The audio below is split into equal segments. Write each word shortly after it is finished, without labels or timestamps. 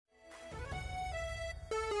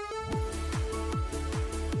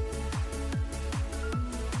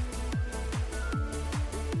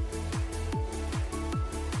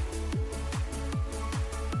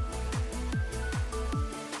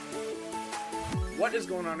What is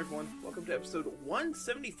going on, everyone? Welcome to episode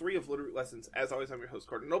 173 of Littleroot Lessons. As always, I'm your host,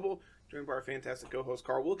 Carter Noble, joined by our fantastic co-host,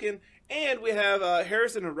 Carl Wilkin, and we have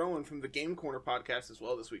Harrison and Rowan from the Game Corner podcast as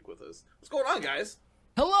well this week with us. What's going on, guys?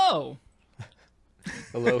 Hello!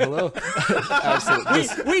 Hello.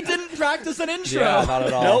 Absolutely. We didn't practice an intro. Yeah, not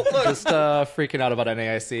at all. Nope. Just freaking out about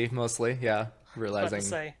NAIC mostly. Yeah, realizing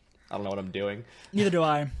say. I don't know what I'm doing. Neither do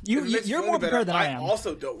I. You're more prepared than I am. I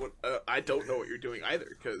also don't. I don't know what you're doing either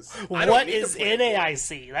because What is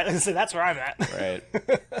NAIC? That's where I'm at.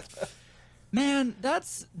 Right. Man,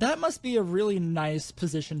 that must be a really nice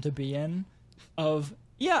position to be in.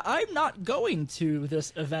 I'm not going to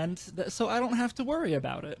this event, so I don't have to worry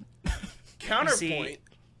about it. Counterpoint.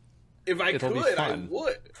 If I It'll be could, I fun.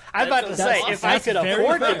 would. I'm about to say, if I could very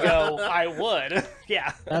afford to fair. go, I would.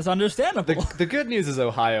 Yeah. That's understandable. The good news is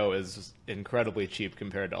Ohio is incredibly cheap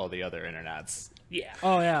compared to all the other internets. Yeah.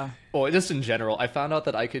 Oh, yeah. Well, just in general, I found out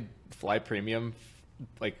that I could fly premium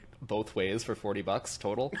like both ways for $40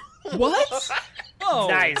 total. What? Oh.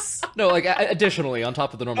 Nice. No, like additionally on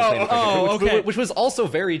top of the normal plane ticket, okay. which was also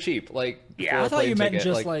very cheap. Like Yeah. for a I thought you plane meant ticket,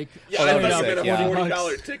 just like... Yeah, Oh, I that thought would you be meant sick, a yeah.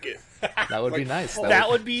 $40 ticket. that would be nice. That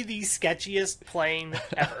would be the sketchiest plane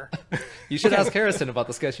ever. You should ask Harrison about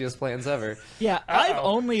the sketchiest plans ever. Yeah, I've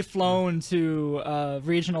only flown to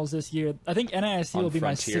regionals this year. I think NAIC On will be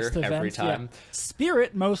Frontier my 6th event. every time? Yeah.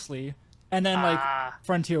 Spirit mostly, and then like Ah.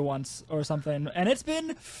 Frontier once or something. And it's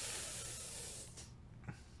been...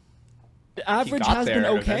 The average got has there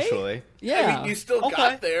been okay. eventually. Yeah. I mean, you still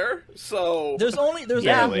got there, so There's only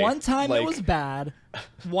Barely. one time it Like- was bad.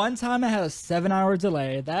 One time I had a 7-hour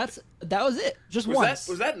delay. That was it. Just once.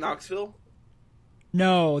 was that Knoxville?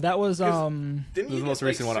 No, that was Didn't This is you the most get,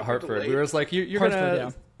 recent one at super Hartford. delayed? We were just like, you're Hartford, gonna.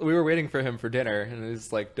 yeah. We were waiting for him for dinner, and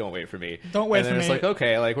he's like, "Don't wait for me. Don't wait and then for it's me. like,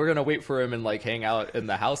 okay, like we're gonna wait for him and like hang out in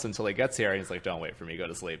the house until he gets here. And he's like, "Don't wait for me. Go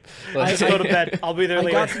to sleep." Just go to bed. I'll be there I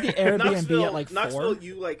later. got to the Airbnb at like 4. Knoxville,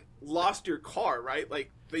 you like lost your car, right? Like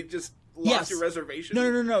they just lost Yes. your reservation.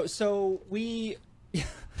 No. So we...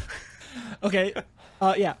 Okay.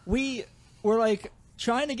 Yeah, we were like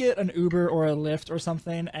trying to get an Uber or a Lyft or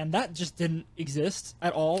something, and that just didn't exist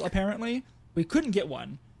at all, apparently. We couldn't get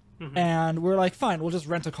one. And we're like, fine, we'll just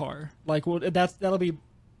rent a car. Like, that'll be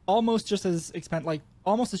almost just as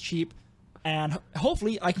almost as cheap, and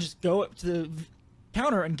hopefully I can just go up to the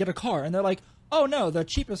counter and get a car. And they're like, oh no, the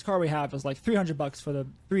cheapest car we have is like $300 for the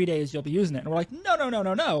 3 days you'll be using it. And we're like,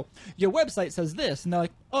 no. Your website says this. And they're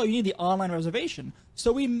like, oh, you need the online reservation.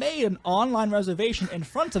 So we made an online reservation in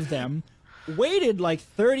front of them, waited like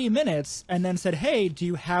 30 minutes, and then said, hey, do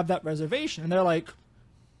you have that reservation? And they're like,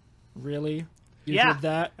 really? You Yeah. did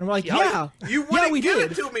that? And we're like, yeah. You wouldn't we give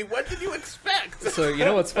did. it to me. What did you expect? So you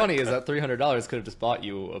know what's funny is that $300 could have just bought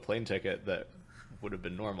you a plane ticket that would have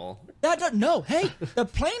been normal. No, hey, the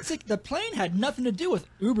plane had nothing to do with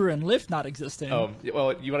Uber and Lyft not existing. Oh,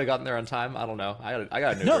 well, you would have gotten there on time. I don't know. I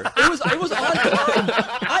got an No, Uber. it was on time.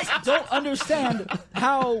 I don't understand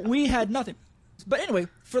how we had nothing. But anyway,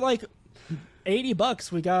 for like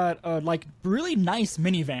 $80, we got a like really nice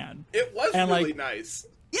minivan. It was And, really like, nice.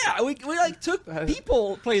 Yeah, we like took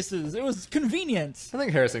people places. It was convenient. I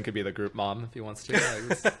think Harrison could be the group mom if he wants to.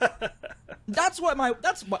 Like, That's why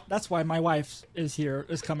my wife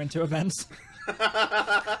is coming to events.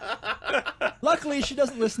 Luckily, she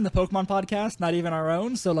doesn't listen to Pokemon podcast, not even our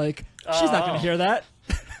own. So like, she's not gonna hear that.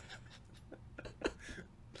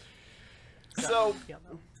 So Yeah,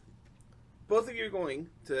 no. both of you are going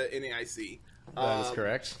to NAIC. that is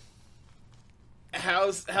correct.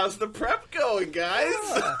 How's the prep going, guys?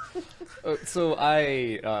 So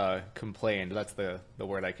I complained. That's the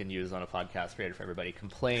word I can use on a podcast created for everybody.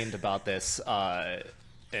 Complained about this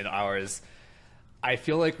in ours. I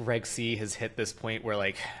feel like Reg C has hit this point where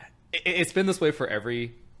like it's been this way for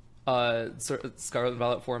every Scarlet and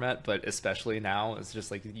Violet format, but especially now it's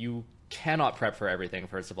just like you cannot prep for everything.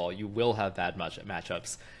 First of all, you will have bad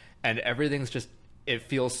matchups, and everything's just it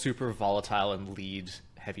feels super volatile and lead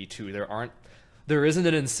heavy too. There isn't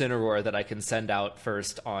an Incineroar that I can send out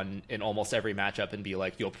first in almost every matchup and be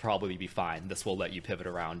like, you'll probably be fine. This will let you pivot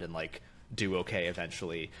around and like do okay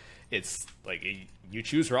eventually. It's like you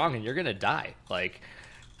choose wrong and you're gonna die. Like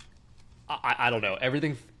I don't know.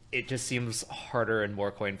 Everything it just seems harder and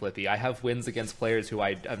more coin flippy. I have wins against players who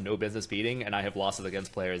I have no business beating, and I have losses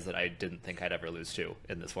against players that I didn't think I'd ever lose to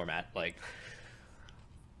in this format. Like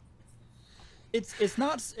It's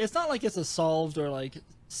not like it's a solved or like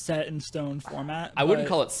set in stone format. I wouldn't but-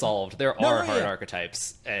 call it solved. There No, are no, hard yeah.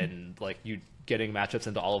 archetypes, and like you getting matchups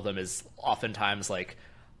into all of them is oftentimes like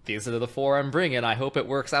these are the 4 I'm bringing. I hope it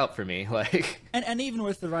works out for me. Like, And even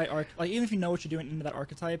with the right even if you know what you're doing into that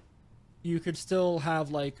archetype, you could still have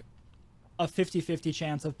like a 50-50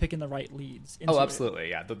 chance of picking the right leads. Oh, absolutely,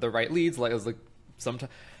 yeah. The right leads, like, is like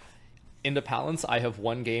sometimes. Into Palance, I have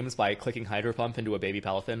won games by clicking Hydro Pump into a Baby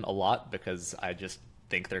Palafin a lot because I just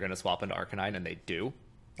think they're going to swap into Arcanine, and they do,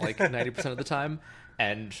 like 90% of the time.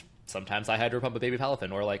 And sometimes I Hydro Pump a Baby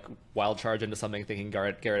Palafin, or like Wild Charge into something thinking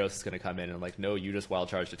Gyarados is going to come in, and like, no, you just Wild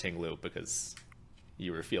Charge to Tinglu because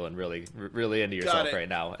you were feeling really, really into yourself right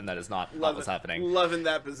now, and that is not what's happening. Loving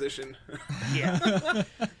that position. Yeah.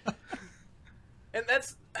 And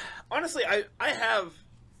that's, honestly, I have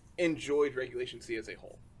enjoyed Regulation C as a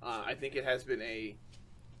whole. I think it has been a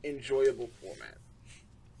enjoyable format.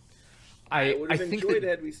 I would have enjoyed it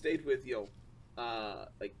had we stayed with,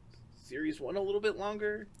 like Series 1 a little bit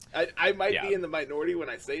longer. I might be in the minority when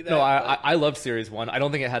I say that. No, I loved Series 1. I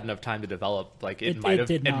don't think it had enough time to develop. Like it might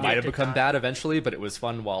have become bad eventually, but it was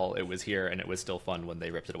fun while it was here, and it was still fun when they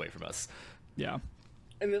ripped it away from us. Yeah.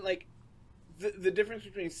 And then like the difference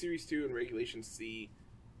between Series 2 and Regulation C,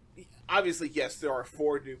 obviously yes, there are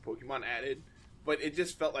 4 new Pokemon added, but it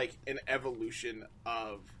just felt like an evolution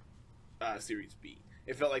of Series B.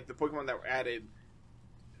 It felt like the Pokemon that were added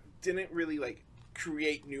didn't really like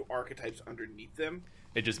create new archetypes underneath them.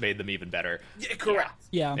 It just made them even better. Yeah, correct.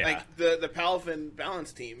 Yeah. Like the Palafin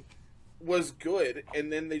balance team was good,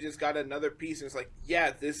 and then they just got another piece, and it's like,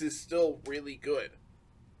 yeah, this is still really good.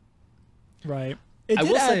 Right. It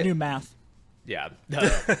did add new math. Yeah.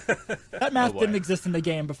 That math didn't exist in the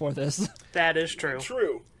game before this. That is true.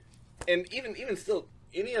 True. And even still,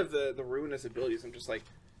 any of the ruinous abilities, I'm just like,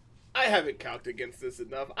 I haven't calced against this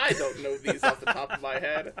enough. I don't know these off the top of my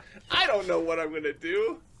head. I don't know what I'm going to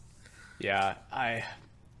do. Yeah, I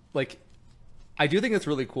do think it's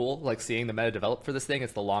really cool, like, seeing the meta develop for this thing.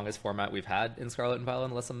 It's the longest format we've had in Scarlet and Violet,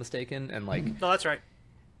 unless I'm mistaken. And, like... No, that's right.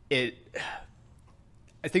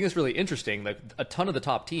 I think it's really interesting. Like, a ton of the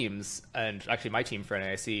top teams, and actually my team for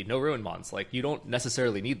NAIC, no Ruin Mons. Like, you don't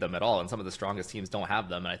necessarily need them at all, and some of the strongest teams don't have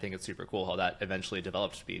them, and I think it's super cool how that eventually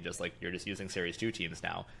developed to be just, like, you're just using Series 2 teams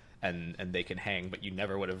now, and they can hang, but you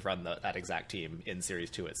never would have run that exact team in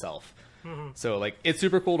Series 2 itself. Mm-hmm. So, like, it's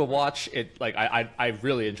super cool to watch. It, like, I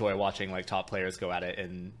really enjoy watching, like, top players go at it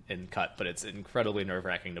in cut, but it's incredibly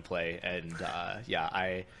nerve-wracking to play, and, yeah,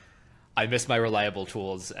 I miss my reliable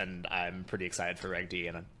tools, and I'm pretty excited for Reg D.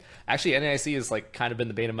 And actually, NAIC has like kind of been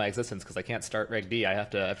the bane of my existence because I can't start Reg D. I have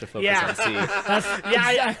to focus on C. That's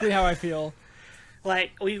exactly how I feel.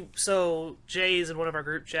 Like Jay's in one of our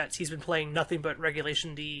group chats. He's been playing nothing but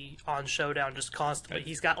Regulation D on Showdown just constantly.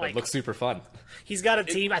 He's got like it looks super fun. He's got a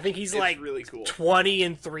team. I think he's like really cool.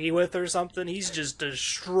 20-3 with or something. He's just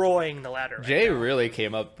destroying the ladder. Jay really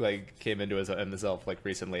came into himself like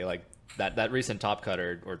recently, like. That recent top cut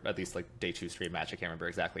or at least like day 2 stream match, I can't remember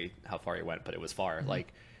exactly how far he went, but it was far. Mm-hmm.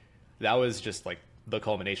 Like that was just like the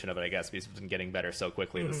culmination of it, I guess, because it's been getting better so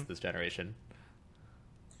quickly this generation.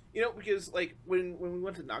 You know, because like when we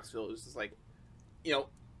went to Knoxville, it was just like, you know,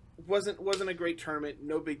 wasn't a great tournament,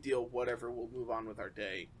 no big deal, whatever, we'll move on with our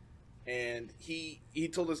day. And he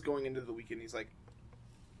told us going into the weekend, he's like,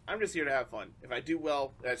 I'm just here to have fun. If I do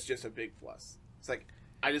well, that's just a big plus. It's like,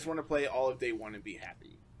 I just want to play all of day 1 and be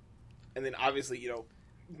happy. And then obviously, you know,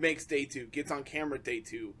 makes day 2, gets on camera day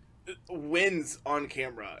 2, wins on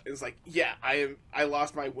camera. It's like, yeah, I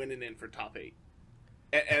lost my winning in for top 8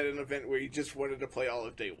 at an event where you just wanted to play all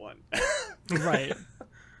of day 1. Right.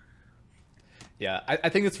 Yeah, I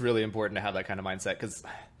think it's really important to have that kind of mindset because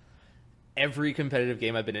every competitive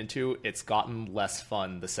game I've been into, it's gotten less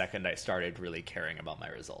fun the second I started really caring about my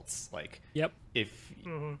results. Like, yep, if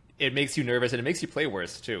it makes you nervous and it makes you play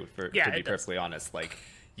worse too. To be perfectly honest, like.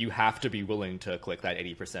 You have to be willing to click that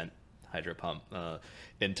 80% Hydro Pump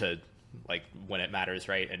into like when it matters,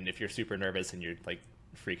 right? And if you're super nervous and you're like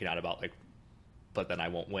freaking out about like, but then I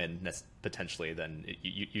won't win potentially, then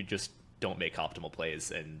you just don't make optimal plays.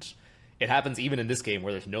 And it happens even in this game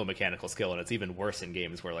where there's no mechanical skill, and it's even worse in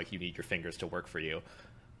games where like you need your fingers to work for you.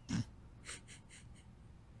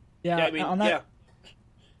 Yeah, I mean, on that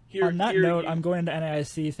note, I'm going to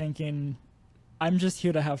NAIC thinking, I'm just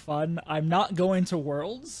here to have fun. I'm not going to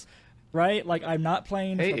Worlds, right? Like, I'm not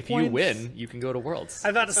playing for if points. You win, you can go to Worlds. I'm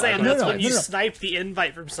about to say, that's when you snipe the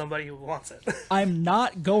invite from somebody who wants it. I'm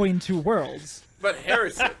not going to Worlds. But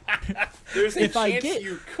Harrison, there's a chance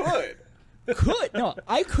you could. No,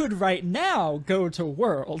 I could right now go to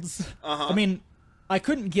Worlds. I mean, I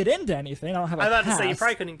couldn't get into anything. I don't have a pass. I'm about to say, you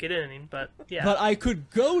probably couldn't get in anything, but yeah. But I could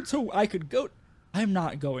go. I'm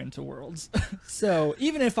not going to Worlds. So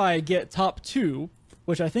even if I get top 2,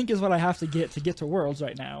 which I think is what I have to get to Worlds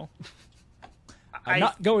right now, I'm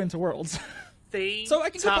not going to Worlds. They so I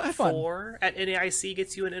can top go have fun. 4 at NAIC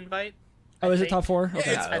gets you an invite. Oh, is it think. top 4? Okay. It's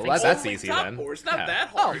Yeah, think well, so. that's only easy top then. 4. It's not Yeah. that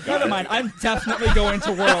Oh, hard. never mind. I'm definitely going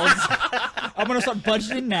to Worlds. I'm gonna start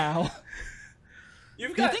budgeting now.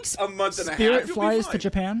 You've Do you got think a month and a half. Spirit You'll be flies to fine.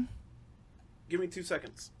 Japan? Give me 2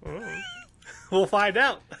 seconds. We'll find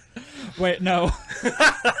out. Wait, no.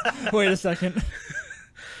 Wait a second.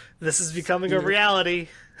 This is becoming a reality.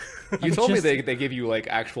 You told me just- they give you like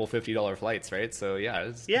actual $50 flights, right? So yeah,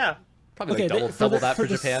 it's Yeah. probably Okay, like double that for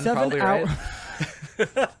the Japan, 7 probably, hour-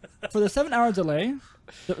 right? For the 7-hour delay,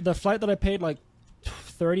 the flight that I paid like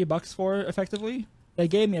 $30 for, effectively, they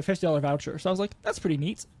gave me a $50 voucher. So I was like, that's pretty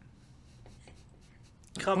neat.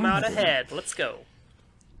 Come out ahead. Let's go.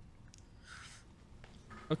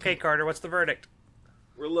 Okay, Carter, what's the verdict?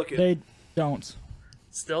 We're looking. They don't.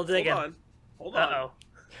 Still Hold digging. on. Hold on. Uh-oh.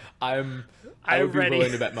 I I'm would be ready.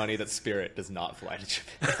 willing to bet money that Spirit does not fly to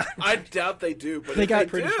Japan. I doubt they do, but They if got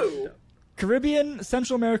they do, Caribbean,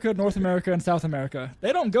 Central America, North America, and South America.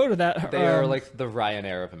 They don't go to that. They are like the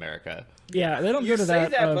Ryanair of America. Yeah, they don't you go to say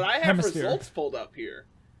that. but I have hemisphere. results pulled up here.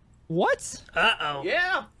 What? Uh-oh.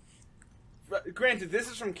 Yeah. Granted, this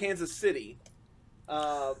is from Kansas City,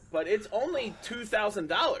 but it's only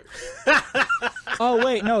 $2,000. Oh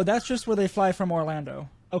wait, no, that's just where they fly from Orlando.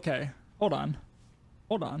 Okay, hold on.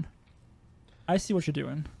 I see what you're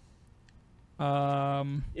doing. Yeah,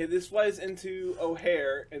 this flies into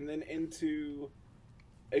O'Hare and then into.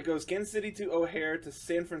 It goes Kansas City to O'Hare to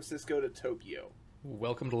San Francisco to Tokyo.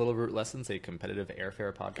 Welcome to Littleroot Lessons, a competitive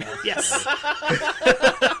airfare podcast. Yes.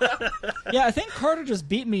 Yeah, I think Carter just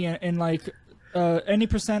beat me in like any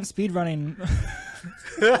percent speed running.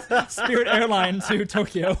 Spirit Airline to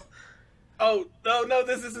Tokyo. Oh no!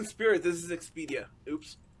 This isn't Spirit. This is Expedia.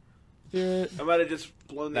 Oops, Spirit I might have just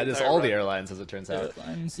blown That is entire all run. the airlines, as it turns out.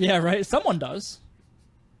 Airlines. Yeah, right. Someone does.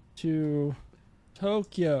 To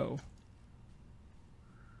Tokyo.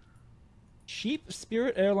 Cheap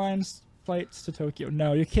Spirit Airlines flights to Tokyo.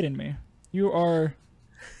 No, you're kidding me. You are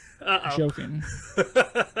joking.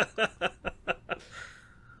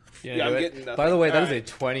 Yeah, I'm getting nothing. By the way, that is Alright.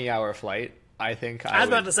 a 20-hour flight. I think I was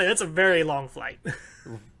would, about to say, that's a very long flight.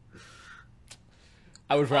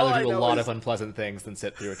 I would All rather I do a know lot is- of unpleasant things than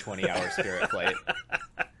sit through a 20-hour Spirit flight.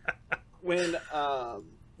 When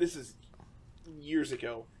this is years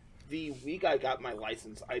ago, the week I got my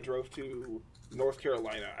license, I drove to North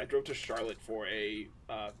Carolina. I drove to Charlotte for a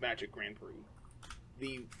Magic Grand Prix.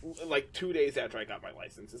 2 days after I got my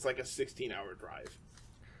license, it's like a 16-hour drive.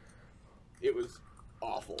 It was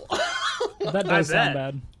awful. That does I sound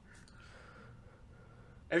bet. bad.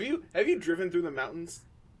 Have you driven through the mountains?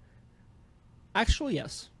 Actually,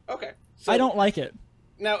 yes. Okay, so I don't like it.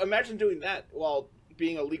 Now imagine doing that while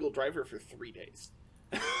being a legal driver for 3 days.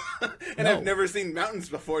 And No. I've never seen mountains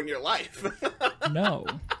before in your life. No.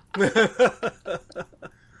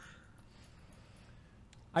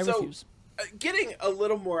 I So- refuse. Getting a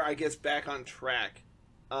little more, I guess, back on track.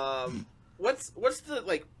 What's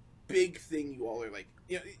the big thing you all are like?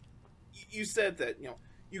 You said that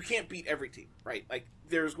you can't beat every team, right? Like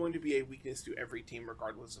there's going to be a weakness to every team,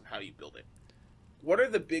 regardless of how you build it. What are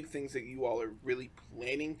the big things that you all are really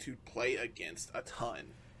planning to play against a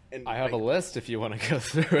ton? And I have a like, list if you want to go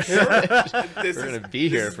through it. this We're is- going to be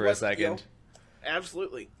this here is for a what, second.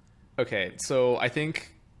 Absolutely. Okay, so I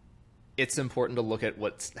think it's important to look at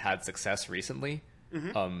what's had success recently.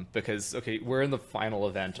 Because, okay, we're in the final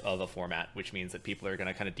event of a format, which means that people are going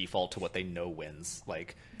to kind of default to what they know wins.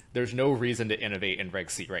 Like, there's no reason to innovate in Reg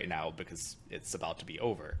C right now because it's about to be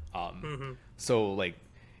over. So, like,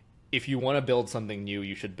 if you want to build something new,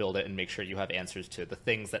 you should build it and make sure you have answers to the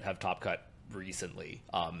things that have top cut recently.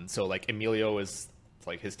 So, like, Emilio is...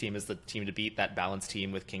 like his team is the team to beat, that balanced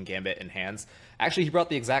team with King Gambit and Hands. Actually, he brought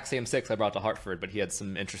the exact same 6 I brought to Hartford, but he had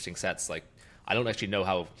some interesting sets. Like, I don't actually know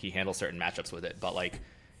how he handles certain matchups with it, but like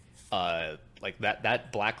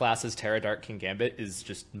that Black Glasses Terra Dark King Gambit is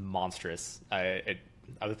just monstrous. I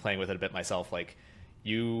was playing with it a bit myself. Like,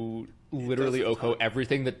 you literally does a OHKO ton.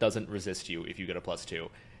 everything that doesn't resist you if you get a +2.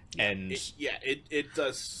 And It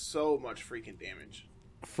does so much freaking damage.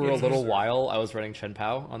 for a little while, I was running Chen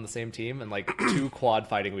Pao on the same team, and like 2 quad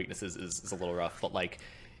fighting weaknesses is a little rough. But like,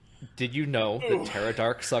 did you know that Terra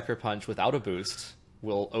Dark Sucker Punch without a boost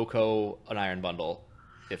will OHKO an Iron Bundle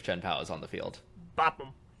if Chen Pao is on the field? Bop them.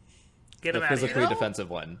 Get The them out of here. physically defensive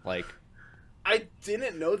one, like I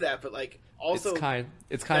didn't know that, but like also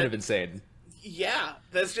it's kind of insane. yeah,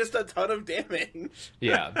 that's just a ton of damage.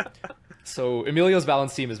 Yeah. So Emilio's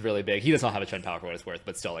balance team is really big. He does not have a Chen Power for what it's worth,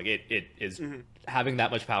 but still, like it is having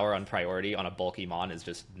that much power on priority on a bulky mon is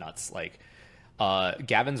just nuts. Like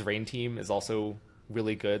Gavin's Rain team is also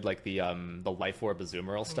really good. Like the Life Orb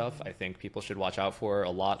Azumarill stuff, I think people should watch out for a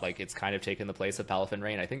lot. Like it's kind of taken the place of Palafin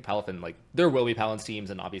Rain. I think Palafin, like there will be Palin's teams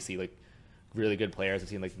and obviously like really good players. I've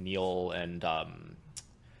seen like Neil and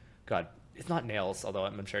God, it's not Nails, although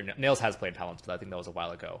I'm sure Nails has played Palance, but I think that was a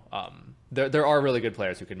while ago. There are really good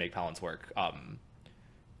players who can make Palance work.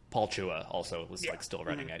 Paul Chua also was like still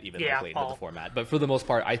running it even like late into the format. But for the most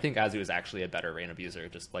part, I think Azu is actually a better Rain abuser.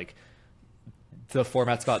 Just like the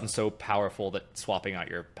format's gotten so powerful that swapping out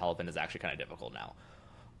your Palafin is actually kind of difficult now.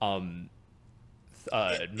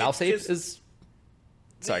 Mouse Ape is...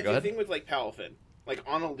 Sorry, go ahead. The thing with like Palafin, like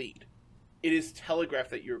on a lead, it is telegraphed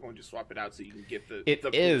that you're going to swap it out so you can get the... It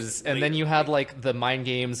is, and then you had like the mind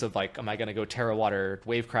games of like, am I going to go Terra Water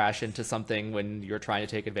Wave Crash into something when you're trying to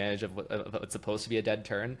take advantage of what's supposed to be a dead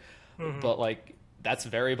turn? But like, that's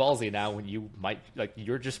very ballsy now when you might, like,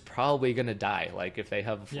 you're just probably going to die. Like if they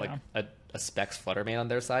have like a Specs Fluttermane on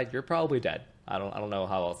their side, you're probably dead. I don't know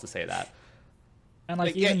how else to say that. And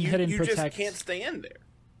like even hitting you Protect... just can't stay in there.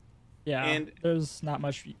 Yeah, and there's not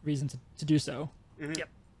much reason to do so. Yep.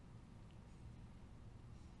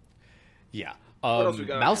 Yeah.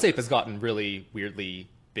 Mouse Ape has gotten really weirdly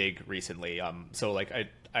big recently. So like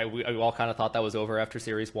we all kind of thought that was over after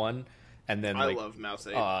Series 1, and then I love Mouse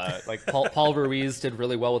Ape. Like Paul Ruiz did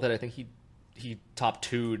really well with it. I think he top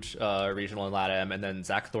 2'd regional in LATAM, and then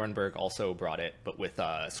Zach Thornburg also brought it, but with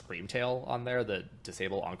Screamtail on there, the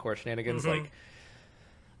disable encore shenanigans. Like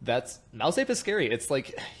that's Mouse Ape is scary. It's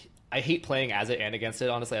like I hate playing as it and against it.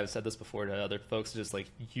 Honestly, I've said this before to other folks. Just like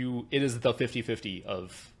it is the 50-50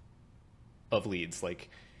 of leads. Like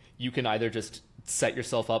you can either just set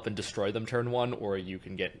yourself up and destroy them turn 1, or you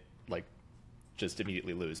can get like just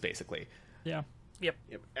immediately lose basically. Yeah. Yep.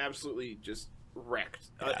 Absolutely just wrecked.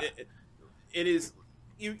 Yeah. It is.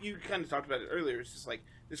 You kind of talked about it earlier. It's just like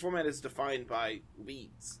this format is defined by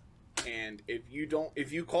leads, and if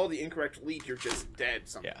you call the incorrect lead, you're just dead.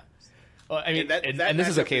 Sometimes. Yeah. Well, I mean, and this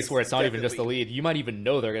is a case where it's not even just the lead. You might even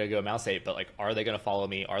know they're going to go Mouse Ape, but like, are they going to follow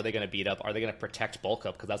me? Are they going to beat up? Are they going to protect bulk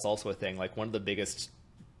up? Because that's also a thing. Like one of the biggest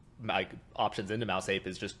like options into Mouse Ape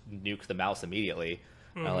is just nuke the mouse immediately.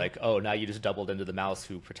 Like, oh, now you just doubled into the mouse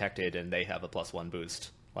who protected, and they have a +1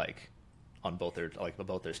 boost like on both their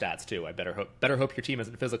stats too. I better hope your team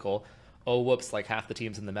isn't physical. Oh, whoops! Like half the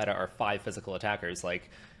teams in the meta are 5 physical attackers, like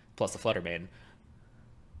plus a Fluttermane.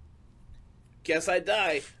 Guess I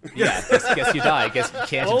die. Yeah, guess you die. Guess you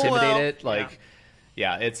can't intimidate it. Like,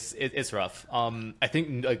 yeah, it's rough. I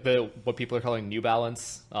think like what people are calling New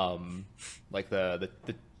Balance, like the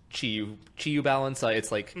Chiyu balance.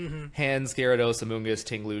 It's like Hands, Gyarados, Amoonguss,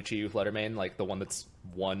 Tinglu, Chiyu, Fluttermane, like the one that's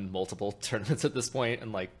won multiple tournaments at this point,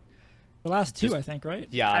 and like the last 2, I think, right?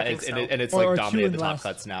 Yeah, I think so. and it's like dominated the top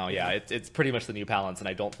cuts now. Yeah, it's pretty much the new balance, and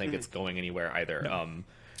I don't think it's going anywhere either. No.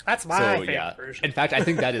 That's my favorite version. In fact, I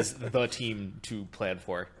think that is the team to plan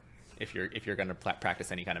for if you're going to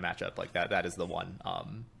practice any kind of matchup like that. That is the one.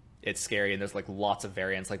 It's scary, and there's like lots of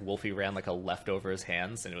variants. Like Wolfie ran like a leftovers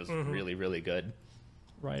hands, and it was really, really good.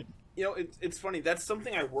 Right. You know, it's funny. That's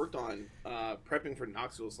something I worked on prepping for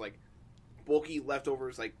Knoxville's like bulky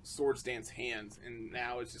leftovers, like Swords Dance hands, and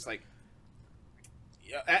now it's just like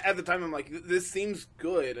at the time I'm like, this seems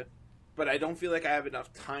good, but I don't feel like I have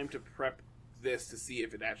enough time to prep this to see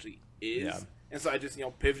if it actually is, and so I just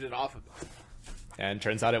pivoted off of it. And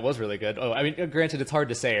turns out it was really good. Oh, I mean, granted, it's hard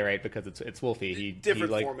to say, right? Because it's Wolfie. He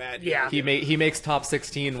format. Yeah. He makes top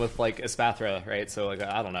 16 with like Espathra, right? So like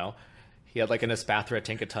I don't know. He had like an Espathra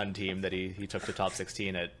Tinkaton team that he took to top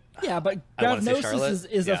 16 at. Yeah, but Gravnosis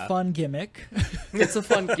is a fun gimmick. It's a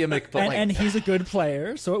fun gimmick, but and he's a good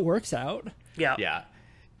player, so it works out. Yeah. Yeah.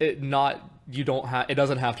 It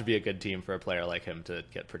doesn't have to be a good team for a player like him to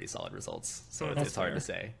get pretty solid results. So it's hard to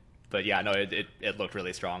say. But yeah, no, it looked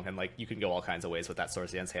really strong, and like you can go all kinds of ways with that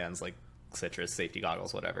Swords Dance hands, like Citrus, Safety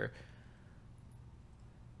Goggles, whatever.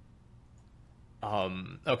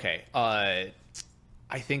 Okay.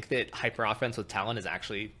 I think that Hyper Offense with Talon is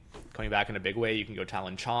actually coming back in a big way. You can go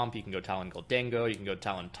Talon Chomp, you can go Talon Goldango, you can go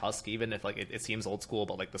Talon Tusk, even if like it seems old school,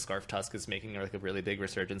 but like the Scarf Tusk is making like a really big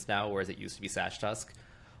resurgence now, whereas it used to be Sash Tusk.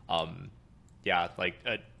 Yeah, like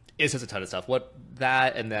it's just a ton of stuff.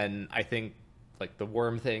 And then I think like the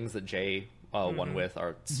worm things that Jay won with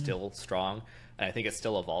are still strong, and I think it's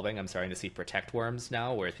still evolving. I'm starting to see Protect worms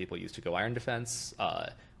now, whereas people used to go Iron Defense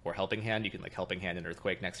or Helping Hand. You can like Helping Hand and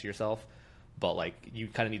Earthquake next to yourself, but like you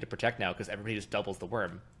kind of need to Protect now because everybody just doubles the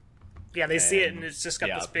worm. Yeah, they see it and it's just got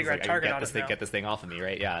this big red target on it now. Get this thing off of me,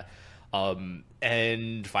 right? Yeah.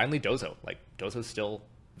 And finally Dozo. Like Dozo's still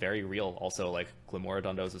very real. Also, like Glimora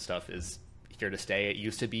Dondozo stuff is here to stay. It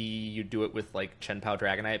used to be you do it with like Chen Pao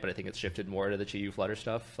Dragonite, but I think it's shifted more to the Chiyu Flutter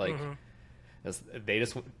stuff. Like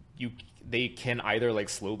They can either like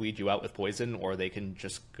slow bleed you out with poison, or they can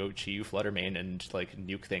just go Chi you Flutter Mane and like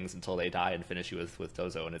nuke things until they die and finish you with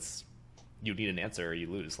Dozo, and you need an answer or you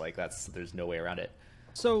lose. Like there's no way around it.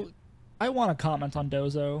 So, I want to comment on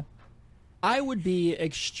Dozo. I would be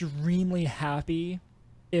extremely happy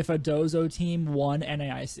if a Dozo team won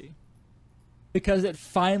NAIC. Because it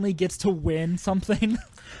finally gets to win something.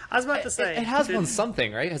 I was about to say It has won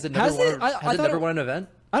something, right? Has it never Has won? it? Has it never won an event?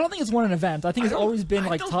 I don't think it's won an event. I think it's always been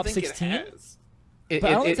like top think it 16. has. It, But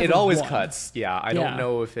I don't think it, it's it ever always won. cuts. Yeah, I Yeah. don't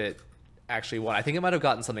know if it actually won. I think it might have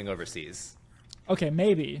gotten something overseas. Okay,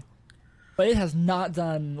 maybe. But it has not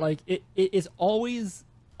done, like, it is always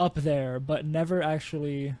up there, but never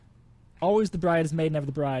actually, always the bride is made, never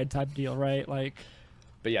the bride type deal, right? Like,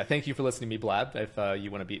 But yeah, thank you for listening to me blab. If you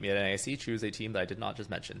want to beat me at NAIC, choose a team that I did not just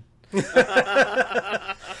mention.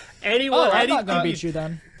 anyone. I'm not any, going to beat you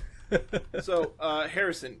then. So,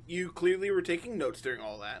 Harrison, you clearly were taking notes during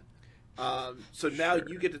all that. So now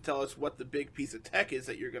you get to tell us what the big piece of tech is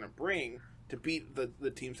that you're going to bring to beat the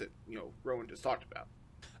teams that Rowan just talked about.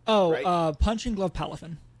 Oh, Right. punching glove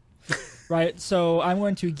Palafin. Right, so I'm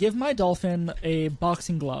going to give my dolphin a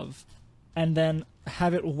boxing glove and then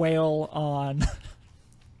have it wail on...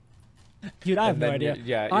 Dude, I have no idea.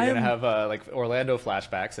 Yeah, you're going to have like Orlando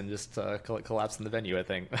flashbacks and just collapse in the venue, I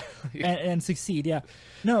think. and succeed, yeah.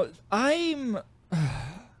 No, I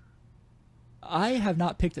have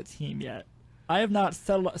not picked a team yet. I have not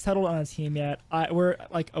settled on a team yet. We're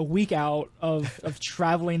like a week out of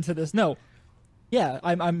traveling to this. No, yeah,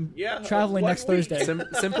 I'm traveling 1 next week. Thursday.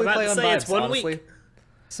 Simply about play to on say, it's vibes, 1 honestly. week.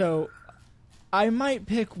 So I might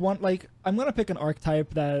pick one. Like I'm gonna pick an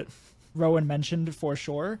archetype that Rowan mentioned for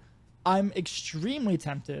sure. I'm extremely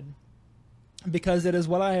tempted because it is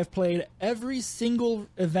what I have played every single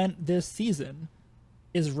event this season.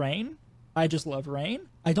 Is Rain. I just love Rain.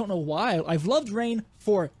 I don't know why. I've loved Rain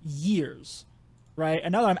for years, right?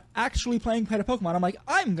 And now that I'm actually playing competitive Pokemon, I'm like,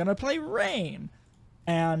 I'm gonna play Rain,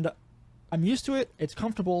 and I'm used to it. It's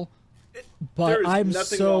comfortable, but There is I'm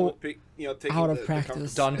nothing wrong so with taking out of the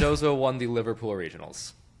practice. Dondozo won the Liverpool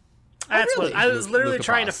Regionals. That's really? what I was literally Luca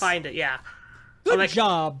trying to Boss. find it. Yeah, Good like-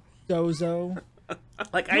 job, Dozo.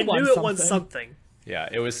 like I You won knew it won something. something. Yeah,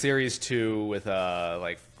 it was Series 2 with,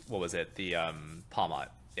 like, what was it? The Palmot.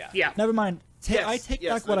 Yeah. Yeah, Never mind. Yes, I take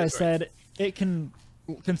yes, back what that I is right. said. It can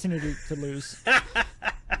continue to lose.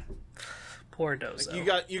 poor Dozo.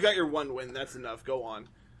 You got your 1 win. That's enough. Go on.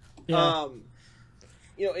 Yeah.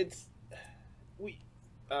 It's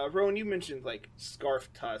Rowan, you mentioned like Scarf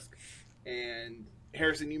Tusk, and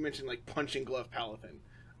Harrison, you mentioned like Punching Glove Palafin.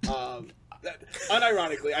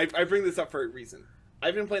 Unironically, I bring this up for a reason.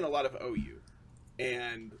 I've been playing a lot of OU,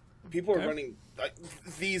 and people are running like,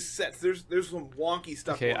 these sets. There's some wonky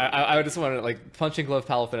stuff. Okay, going on. I just want to, like, Punching Glove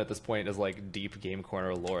Palafin at this point is, like, deep Game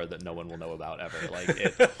Corner lore that no one will know about ever. Like,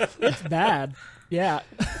 It's bad. Yeah.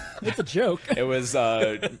 It's a joke. it was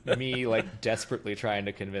me, like, desperately trying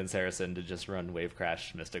to convince Harrison to just run Wave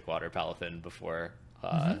Crash Mystic Water Palafin before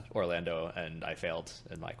Orlando, and I failed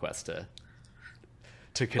in my quest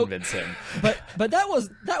to convince him. But that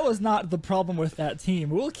was not the problem with that team.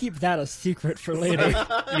 We'll keep that a secret for later.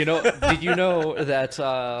 Did you know that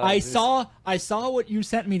I saw what you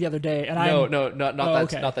sent me the other day, and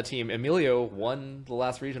not that team. Emilio won the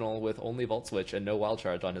last regional with only Volt Switch and no Wild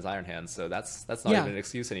Charge on his Iron Hand, so that's not Yeah. even an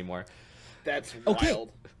excuse anymore. That's okay.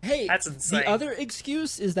 wild. Hey, That's insane. the other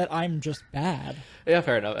excuse is that I'm just bad. Yeah,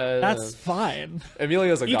 fair enough. That's fine.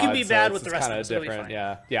 Emilio's a You god, can be so bad with the rest kind of of us, it'll be different.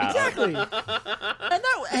 fine. Yeah. Exactly. And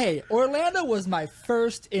hey, Orlando was my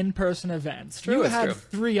first in-person event. true, You it's had true.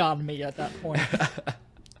 3 on me at that point.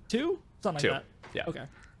 2? Something 2. like that. Yeah. Okay.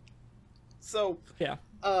 So, Yeah.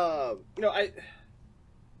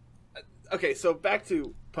 okay. So back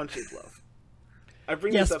to Punching Glove. I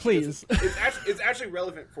bring Yes, this up please. because it's actually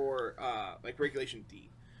relevant for like Regulation D,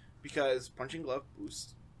 because Punching Glove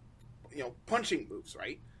boosts, punching moves,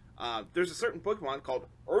 right? There's a certain Pokemon called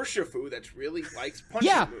Urshifu that really likes punching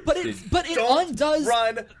Yeah, moves. but it Don't undoes.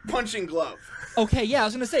 run Punching Glove. Okay, yeah, I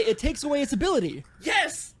was gonna say it takes away its ability.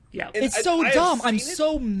 Yes. Yeah. And It's so I have dumb. I'm seen it.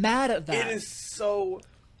 so mad at that. It is so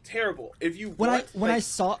terrible. If you When want,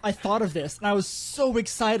 I thought of this, and I was so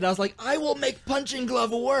excited. I was like, I will make Punching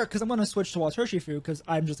Glove work because I'm going to switch to Waltershifu because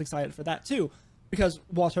I'm just excited for that too. Because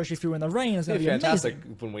Waltershifu in the rain is going It'd to be be fantastic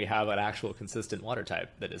amazing. when we have an actual consistent water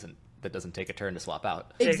type that doesn't take a turn to swap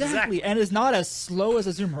out. Exactly, and is not as slow as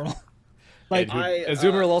Azumarill. Like, And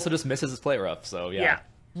Azumarill also just misses his play rough, so Yeah.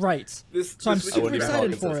 right. This, So I'm this week super in Draft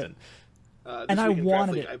excited League- for it. consistent. this And I week in Draft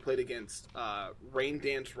wanted League, it. I played against Rain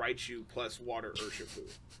Dance Raichu plus Water Urshifu.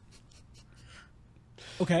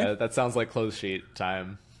 Okay. That sounds like close sheet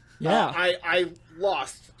time. Yeah. I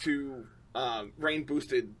lost to rain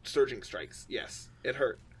boosted surging strikes. Yes, it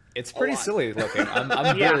hurt. It's pretty lot. silly looking.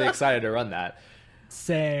 I'm Yeah. really excited to run that.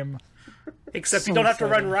 Same. Except you So don't have to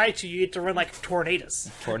run exciting. Raichu, you get to run like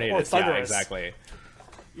Tornadus. Tornadoes, Or yeah, Thunderous. exactly.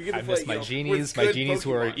 You get to I play, miss my with genies, good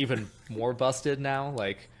who are Pokemon. even more busted now.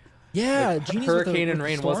 Like, Yeah, Genies Hurricane with and the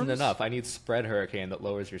Rain wasn't storms? enough. I need Spread Hurricane that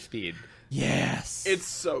lowers your speed. Yes. It's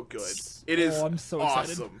so good. It is I'm so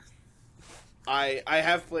excited. awesome. I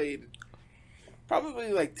have played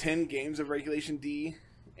probably like 10 games of Regulation D,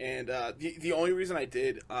 and the only reason I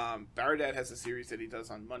did, Baradad has a series that he does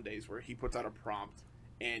on Mondays where he puts out a prompt,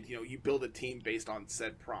 and you build a team based on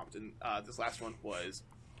said prompt, and this last one was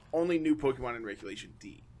only new Pokemon in Regulation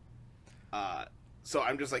D. So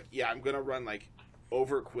I'm just like, yeah, I'm gonna run like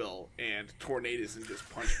Overquill and Tornadus and just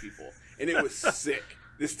punch people, and it was sick.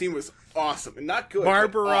 This team was awesome, and not good. but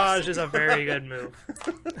Barbarage awesome. is a very good move.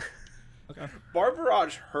 Okay.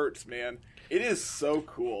 Barbarage hurts, man. It is so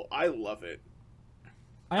cool. I love it.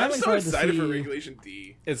 I am I'm so excited to for see... Regulation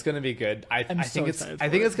D. It's gonna be good. I I'm think so it's excited I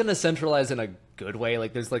for think it. it's gonna centralize in a good way.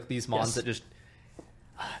 Like there's like these mons Yes. that just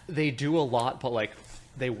they do a lot, but like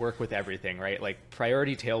they work with everything, right? Like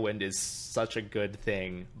Priority Tailwind is such a good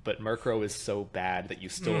thing, but Murkrow is so bad that you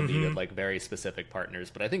still needed like very specific partners.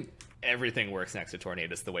 But I think everything works next to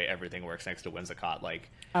Tornadus the way everything works next to Whimsicott. Like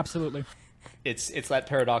Absolutely. it's that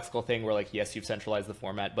paradoxical thing where like yes, you've centralized the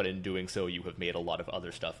format, but in doing so you have made a lot of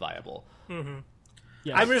other stuff viable.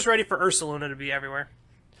 Yes. I'm just ready for Ursaluna to be everywhere.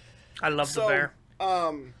 I love the So, bear.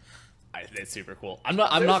 It's super cool. I'm not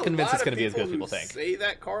there's a convinced lot it's of going to be as good as who people think. Say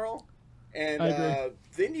that, Carl, and I agree.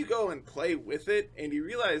 then you go and play with it, and you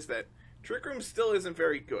realize that Trick Room still isn't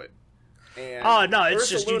very good. And Oh, no, it's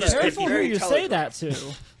just- you Ursaluna just is Careful who very you say telegraphed. that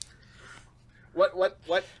to.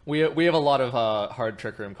 What? We have a lot of hard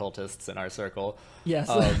Trick Room cultists in our circle. Yes.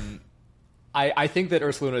 I think that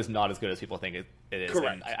Ursaluna is not as good as people think it is.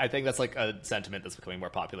 Correct. And I think that's like a sentiment that's becoming more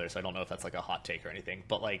popular, so I don't know if that's like a hot take or anything.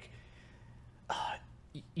 But like,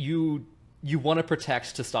 you want to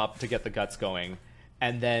protect to get the guts going,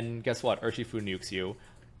 and then guess what? Urshifu nukes you.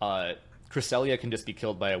 Cresselia can just be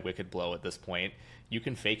killed by a Wicked Blow at this point. You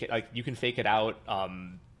can fake it out.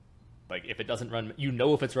 Like if it doesn't run,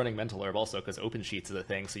 if it's running Mental Herb also because Open Sheets is a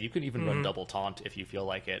thing, so you can even run Double Taunt if you feel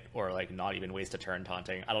like it, or like not even waste a turn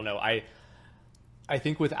taunting. I don't know. I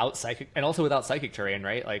think without Psychic, and also without Psychic Terrain,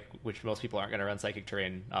 right? Like, which most people aren't going to run Psychic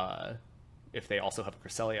Terrain if they also have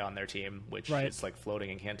Cresselia on their team, which Right. is like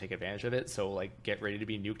floating and can't take advantage of it. So like, get ready to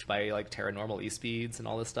be nuked by like Terra Normal E-Speeds and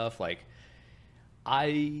all this stuff. Like,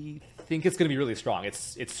 I think it's going to be really strong.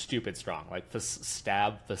 It's stupid strong. Like,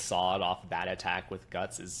 stab Facade off that attack with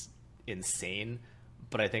Guts is insane,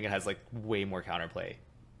 but I think it has like way more counterplay.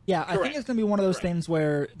 Yeah, I think Correct. it's going to be one of those Correct. things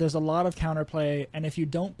where there's a lot of counterplay, and if you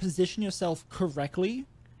don't position yourself correctly,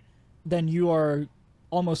 then you are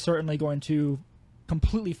almost certainly going to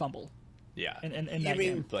completely fumble Yeah. in You that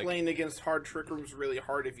mean game. Like- playing against hard Trick Room is really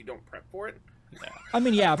hard if you don't prep for it? I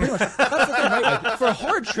mean, yeah, pretty much. That's the thing, right? For a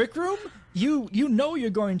hard Trick Room, you know you're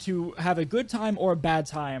going to have a good time or a bad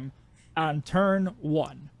time on turn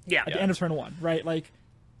one. Yeah. At the end of turn one, right? Like,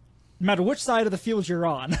 no matter which side of the field you're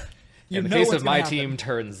on, you In the know case what's of my gonna happen. team,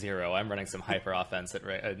 turn 0. I'm running some hyper offense at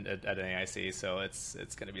NAIC, so it's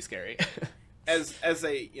going to be scary. As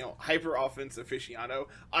a hyper offense aficionado,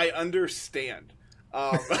 I understand.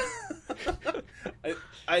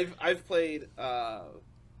 I've played.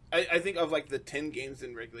 I think of like the 10 games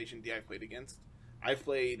in Regulation D I've played against. I've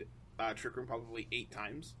played Trick Room probably 8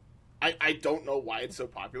 times. I don't know why it's so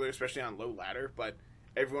popular, especially on low ladder, but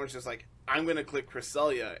everyone's just like, I'm going to click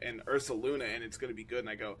Cresselia and Ursaluna and it's going to be good. And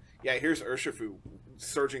I go, yeah, here's Urshifu.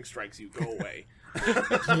 Surging strikes you. Go away.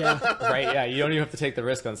 Yeah. Right, yeah, you don't even have to take the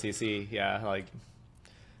risk on CC, yeah, like,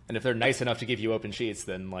 and if they're nice enough to give you open sheets,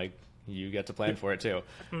 then, like, you get to plan for it, too.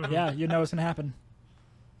 Yeah, you know what's going to happen.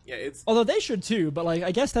 Yeah, it's... Although they should too, but like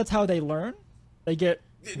I guess that's how they learn. They get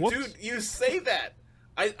whoops. Dude, you say that.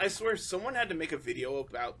 I swear someone had to make a video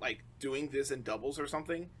about like doing this in doubles or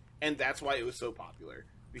something, and that's why it was so popular.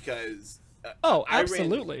 Because Oh, I ran-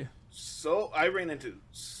 absolutely. I ran into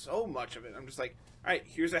so much of it. I'm just like, all right,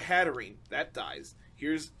 here's a Hatterene that dies.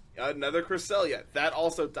 Here's another Cresselia that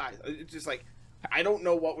also dies. It's just like I don't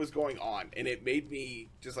know what was going on, and it made me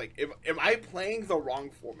just like, am I playing the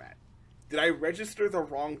wrong format? Did I register the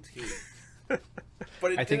wrong team?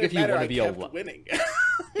 But it I think didn't if you matter. wanna I be kept winning.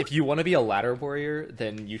 If you want to be a ladder warrior,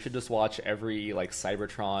 then you should just watch every, like,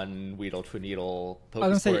 Cybertron, Weedle, Twineedle, was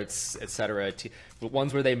gonna say- Pokesports, etc.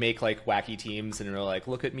 Ones where they make, like, wacky teams and are like,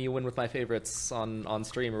 look at me win with my favorites on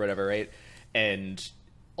stream or whatever, right? And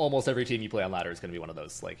almost every team you play on ladder is going to be one of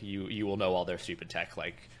those. Like, you will know all their stupid tech,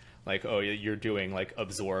 like Like, oh, you're doing like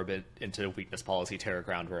absorb it into weakness policy, terror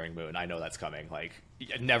ground, roaring moon. I know that's coming. Like,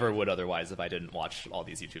 I never would otherwise if I didn't watch all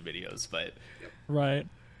these YouTube videos. But right,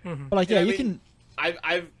 but like, yeah, you can.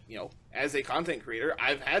 I've as a content creator,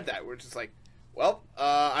 I've had that where it's just like, well,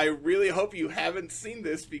 I really hope you haven't seen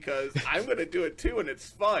this because I'm going to do it too, and it's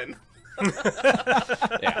fun.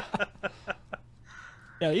 yeah.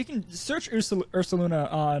 Yeah, you can search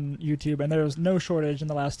Ursaluna on YouTube, and there's no shortage in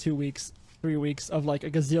the last 2 weeks, 3 weeks of like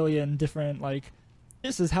a gazillion different like,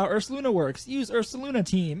 this is how Ursaluna works. Use Ursaluna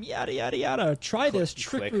team, yada yada yada. Try this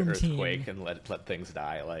trick room team. Earthquake and let things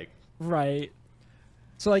die. Like, right.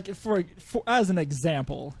 So like for as an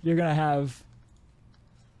example, you're gonna have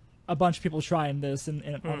a bunch of people trying this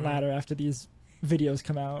on ladder after these videos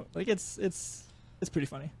come out. Like it's pretty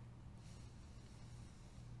funny.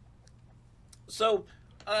 So,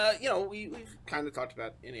 we've kind of talked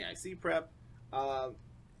about NAIC prep.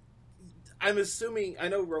 I'm assuming, I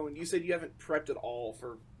know, Rowan, you said you haven't prepped at all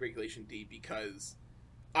for Regulation D because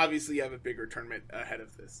obviously you have a bigger tournament ahead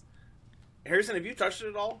of this. Harrison, have you touched it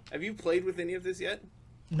at all? Have you played with any of this yet?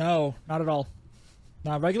 No, not at all.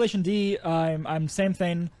 Now, Regulation D, I'm same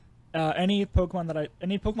thing. Any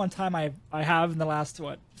Pokemon time I have in the last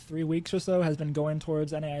 3 weeks or so has been going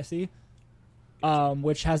towards NAIC,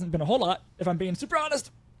 which hasn't been a whole lot, if I'm being super honest.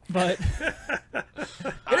 But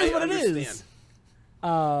it is what it is.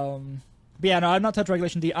 But yeah, no, I've not touched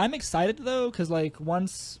Regulation D. I'm excited though, because like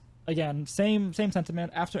once again, same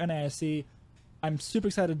sentiment after NAIC, I'm super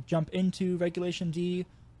excited to jump into Regulation D.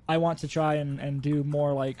 I want to try and do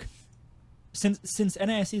more like since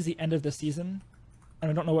NAIC is the end of the season, and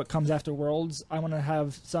I don't know what comes after Worlds. I want to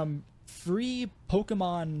have some free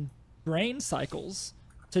Pokemon brain cycles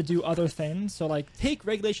to do other things. So like take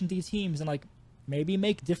Regulation D teams and like maybe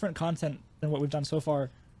make different content than what we've done so far.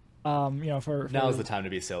 For now's the time to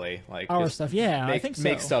be silly. Like our stuff, yeah. I think so.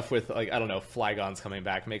 Make stuff with like, I don't know, Flygon's coming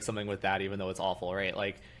back. Make something with that, even though it's awful, right?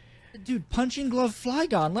 Like, dude, Punching Glove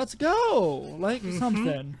Flygon, let's go! Like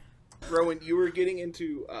something. Rowan, you were getting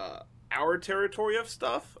into our territory of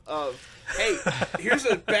stuff. Of hey, here's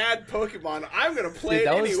a bad Pokemon. I'm gonna play it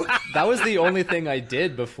anyway. That was the only thing I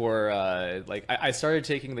did before. I started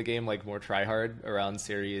taking the game like more tryhard around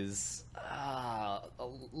series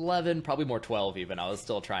 11, probably more 12 even. I was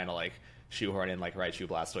still trying to like shoehorn in like Raichu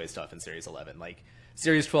Blastoise stuff in series 11. Like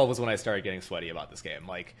series 12 was when I started getting sweaty about this game.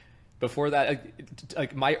 Like before that,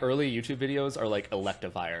 like my early YouTube videos are like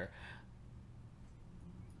Electivire.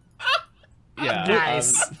 Yeah,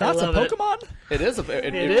 nice. That's a Pokemon. It is a.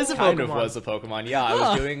 It is a kind Pokemon. of was a Pokemon. Yeah, I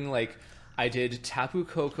was doing like I did Tapu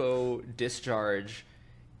Koko Discharge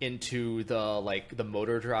into the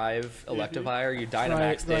motor drive Electivire. You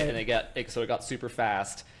Dynamaxed it, and it got super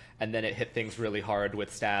fast, and then it hit things really hard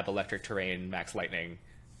with Stab, Electric Terrain, Max Lightning.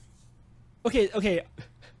 Okay.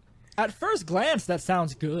 At first glance, that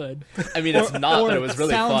sounds good. I mean, it's not, but it was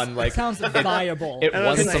really fun. Like, sounds viable. It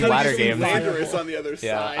won some ladder games. Dangerous on the other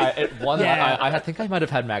side. It won. Yeah. I think I might have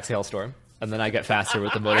had Max Hailstorm, and then I get faster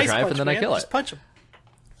with the motor drive, and then I kill it. Just punch him.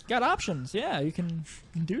 Got options, yeah. You can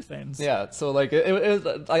do things. Yeah, so like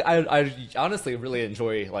I honestly really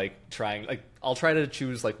enjoy like trying. Like I'll try to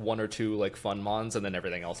choose like one or two like fun mons, and then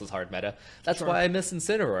everything else is hard meta. That's why I miss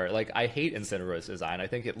Incineroar. Like I hate Incineroar's design. I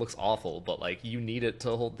think it looks awful, but like you need it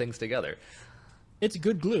to hold things together. It's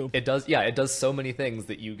good glue. It does. Yeah, it does so many things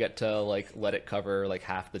that you get to like let it cover like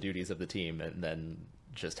half the duties of the team, and then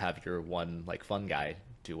just have your one like fun guy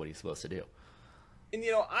do what he's supposed to do. And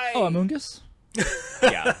Amoonguss?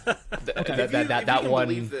 Yeah, Okay. that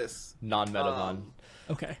one this, non-meta mon.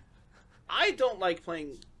 Okay. I don't like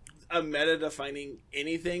playing a meta-defining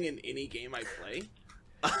anything in any game I play.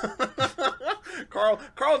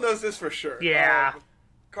 Carl knows this for sure. Yeah.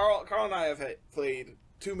 Carl and I have played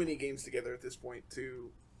too many games together at this point to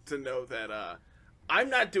know that I'm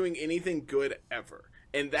not doing anything good ever,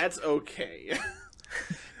 and that's okay.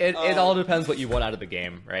 It all depends what you want out of the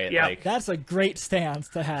game, right? Yeah. Like, That's a great stance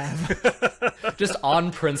to have. just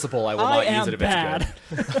on principle, I will not use it if bad.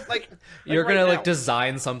 it's good. like You're right gonna now, like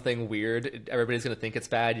design something weird. Everybody's gonna think it's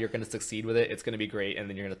bad. You're gonna succeed with it. It's gonna be great, and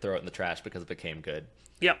then you're gonna throw it in the trash because it became good.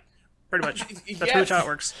 Yep. Pretty much. That's Yes. pretty much how it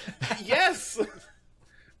works. Yes.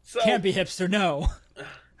 So Can't be hipster, no.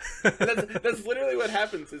 that's literally what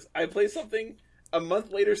happens. Is I play something, a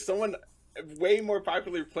month later, someone way more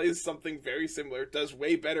popular plays something very similar, does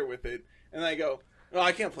way better with it, and I go, "Well,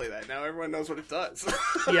 I can't play that now. Everyone knows what it does."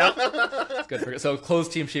 Yep. It's good. So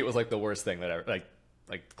closed team sheet was like the worst thing that ever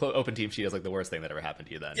open team sheet is like the worst thing that ever happened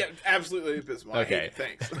to you then. Yeah, absolutely abysmal. Okay.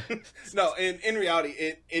 Thanks. No, in reality,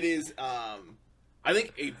 it is I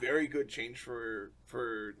think a very good change for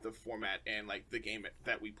the format and like the game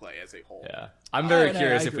that we play as a whole. Yeah, I'm very no,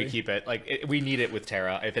 curious I if we agree. keep it. Like, we need it with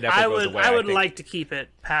Terra. If it ever I goes would away, I would think like to keep it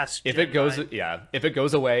past. if Gen it goes, 9. if it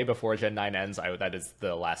goes away before Gen 9 ends, that is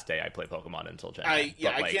the last day I play Pokemon until Gen 9.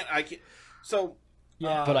 I can't. So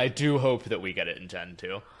Yeah. But I do hope that we get it in Gen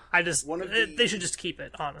 2. I just One of they should just keep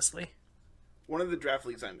it, honestly. one of the draft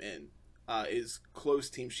leagues I'm in is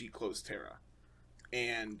closed team sheet, closed Terra,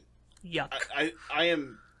 and Yuck. I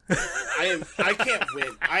can't win.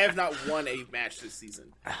 I have not won a match this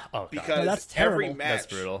season Oh, God. because No, that's every terrible. match, That's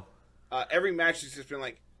brutal. Every match has just been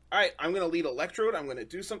like, all right, I'm going to lead Electrode. I'm going to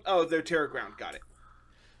do some. Oh, they're Terra Ground. Got it.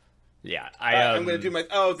 Yeah, I'm going to do my.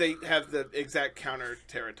 Oh, they have the exact counter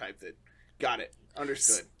Terra type. That got it.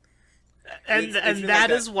 Understood. And It's been that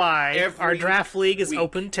like is why every our draft league is week.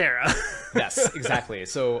 Open Terra. Yes, exactly.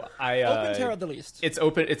 So Open Terra at the least. It's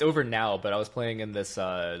open. It's over now, but I was playing in this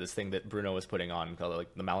this thing that Bruno was putting on called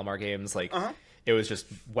like the Malamar games. Like it was just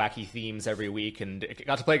wacky themes every week, and it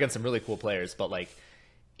got to play against some really cool players. But like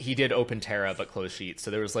he did Open Terra but closed sheets,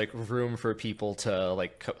 so there was like room for people to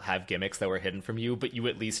like have gimmicks that were hidden from you, but you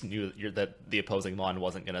at least knew that the opposing mon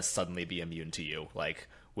wasn't going to suddenly be immune to you, like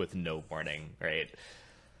with no warning, right?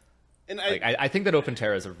 And I think that Open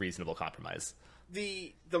Terra is a reasonable compromise.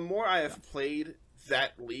 the more I have played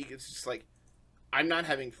that league, it's just like I'm not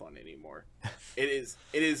having fun anymore. It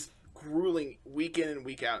is grueling week in and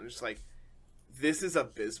week out, and just like this is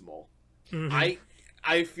abysmal. Mhm.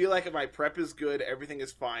 I feel like my prep is good, everything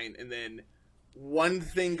is fine, and then one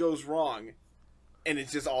thing goes wrong, and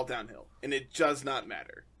it's just all downhill, and it does not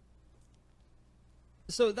matter.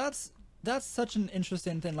 So that's such an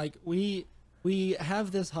interesting thing. Like we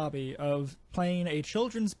have this hobby of playing a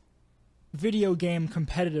children's video game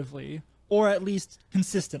competitively, or at least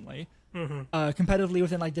consistently, competitively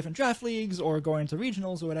within like different draft leagues or going to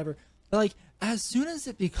regionals or whatever. But like as soon as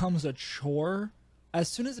it becomes a chore, as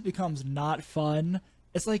soon as it becomes not fun,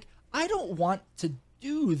 it's like I don't want to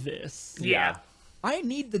do this. Yeah. I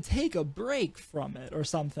need to take a break from it or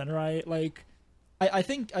something, right? Like, I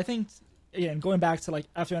think again, going back to like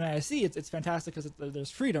after NAIC, it's fantastic because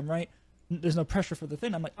there's freedom, right? There's no pressure for the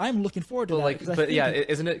thing. I'm looking forward to But that. like, 'cause I but think yeah,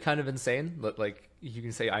 isn't it kind of insane? Like you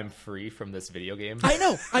can say I'm free from this video game. I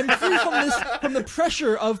know I'm free from the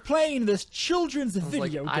pressure of playing this children's video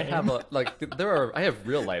like, game. I have I have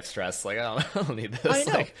real life stress. Like I don't need this.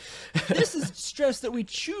 I know. Like, This is stress that we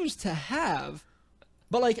choose to have.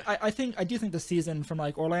 But like I do think the season from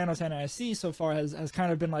like Orlando to NIC so far has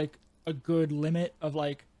kind of been like a good limit of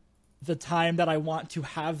like the time that I want to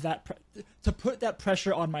have that to put that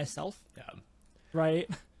pressure on myself. yeah. Right?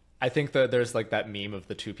 I think that there's like that meme of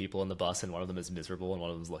the two people in the bus, and one of them is miserable, and one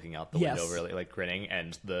of them is looking out the window, Yes. really like grinning.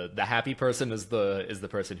 And the happy person is the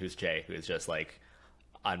person who's Jay, who is just like,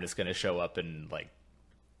 I'm just gonna show up and like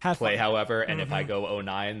Have play fun. however, and if I go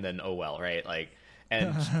 09, then oh well, right? Like,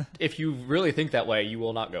 and if you really think that way, you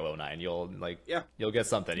will not go 09. You'll like, you'll get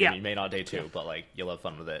something. Yeah. You may not day 2, but like you'll have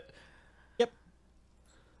fun with it. Yep.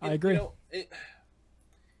 I agree. You know,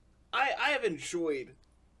 I have enjoyed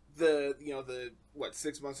the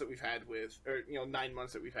 6 months that we've had with, or 9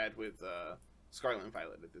 months that we've had with Scarlet and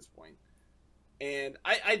Violet at this point, and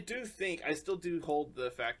I still do hold the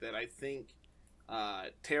fact that I think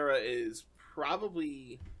Terra is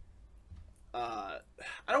probably I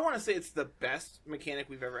don't want to say it's the best mechanic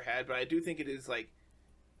we've ever had, but I do think it is like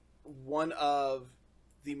one of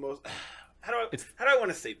the most. How do I want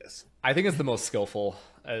to say this? I think it's the most skillful,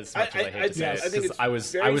 as much as I hate to say I it, think 'cause it's I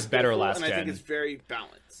was very better skillful, last and gen. I think it's very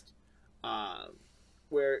balanced.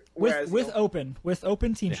 With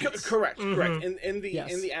open team Co- sheets. correct. In the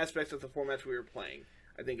Yes. in the aspects of the formats we were playing,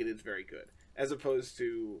 I think it is very good, as opposed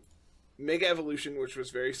to Mega Evolution, which was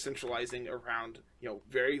very centralizing around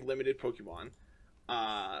very limited Pokemon,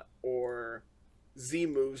 or Z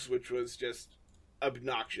moves, which was just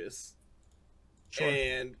obnoxious, Sure.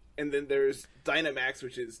 and then there's Dynamax,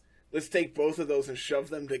 which is let's take both of those and shove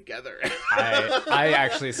them together. I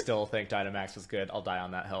actually still think Dynamax was good. I'll die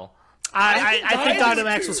on that hill. I think Dynamax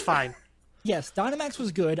Dynamax too. was fine. Yes, Dynamax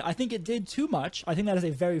was good. I think it did too much. I think that is a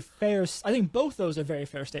very fair. I think both those are very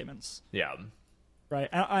fair statements, Yeah. right?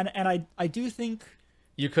 And I do think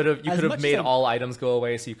You could have As much made as I- all items go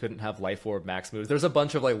away, so you couldn't have Life Orb max moves. There's a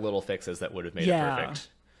bunch of like little fixes that would have made it perfect.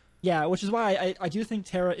 Yeah, which is why I do think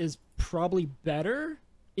Terra is probably better,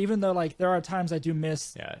 even though like there are times I do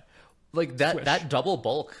miss. Yeah, like that Swish. double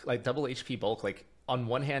bulk, like double HP bulk. Like on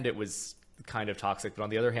one hand, it was kind of toxic, but on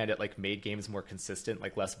the other hand, it like made games more consistent,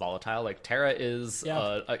 like less volatile. Like Terra is,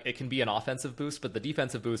 Yeah. it can be an offensive boost, but the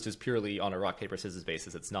defensive boost is purely on a rock paper scissors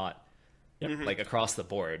basis. It's not like across the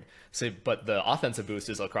board. So, but the offensive boost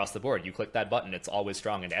is across the board. You click that button, it's always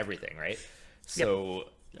strong in everything, right? So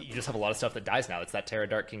you just have a lot of stuff that dies now. It's that Terra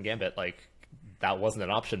Dark King Gambit. Like, that wasn't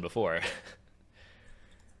an option before.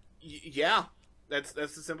 Yeah. That's the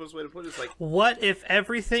simplest way to put it. It's like, What if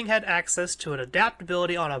everything had access to an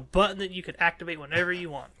adaptability on a button that you could activate whenever you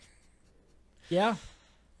want? Yeah.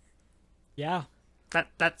 Yeah.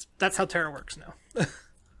 That's how Terra works now.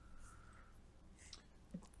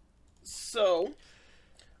 so,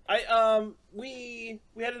 we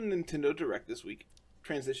had a Nintendo Direct this week,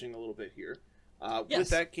 transitioning a little bit here. Yes. With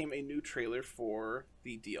that came a new trailer for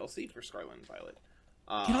the DLC for Scarlet and Violet.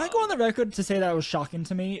 Can I go on the record to say that was shocking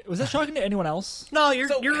to me? Was that shocking to anyone else? No, you're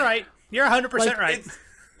right. You're 100% Like, right.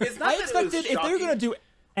 It's not I that it was expected if they were shocking. going to do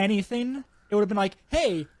anything, it would have been like,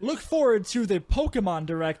 hey, look forward to the Pokemon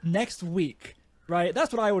Direct next week, right?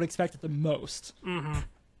 That's what I would expect at the most.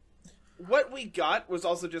 What we got was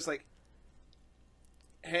also just like,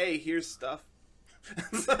 hey, here's stuff.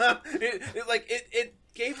 it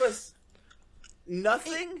gave us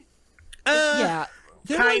nothing. Yeah.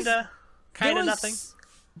 Kinda there was- nothing.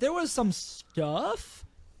 There was some stuff,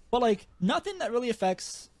 but like nothing that really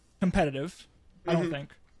affects competitive, I don't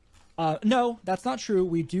think. No, that's not true.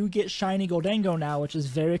 We do get Shiny Goldango now, which is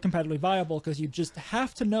very competitively viable because you just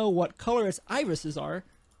have to know what color its irises are.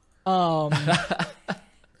 But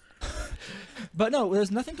no, there's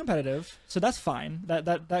nothing competitive, so that's fine. That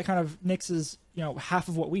kind of nixes, half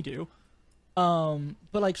of what we do.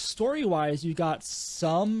 But like story-wise, you got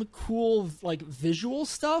some cool like visual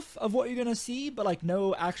stuff of what you're gonna see, but like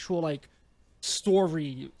no actual like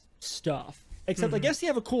story stuff. Except I guess you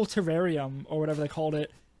have a cool terrarium or whatever they called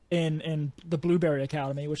it in the Blueberry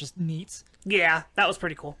Academy, which is neat. Yeah, that was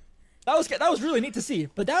pretty cool. That was really neat to see,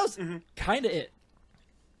 but that was kind of it.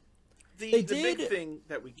 The big thing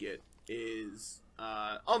that we get is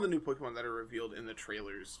all the new Pokemon that are revealed in the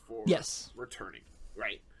trailers for returning,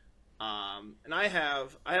 right? And I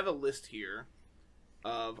have a list here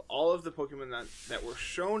of all of the Pokemon that were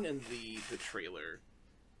shown in the trailer,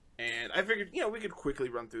 and I figured we could quickly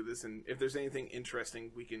run through this, and if there's anything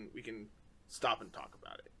interesting, we can stop and talk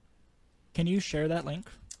about it. Can you share that link?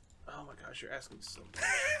 Oh my gosh, you're asking so much.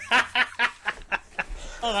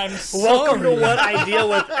 I'm sorry. Welcome to what I deal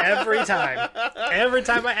with every time. Every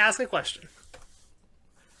time I ask a question.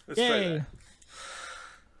 Let's try Yay.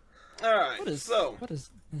 that. All right. What is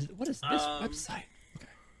this website?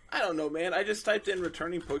 I don't know, man. I just typed in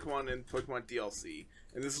returning Pokemon and Pokemon DLC,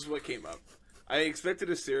 and this is what came up. I expected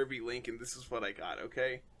a Cerebi link, and this is what I got,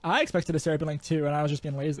 okay? I expected a Cerebi link too, and I was just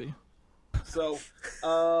being lazy. So,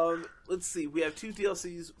 let's see. We have two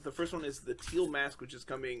DLCs. The first one is the Teal Mask, which is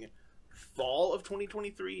coming fall of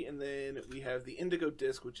 2023, and then we have the Indigo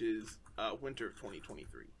Disc, which is winter of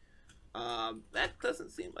 2023. That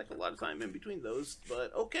doesn't seem like a lot of time in between those,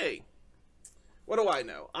 but okay. What do I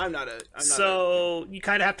know? So you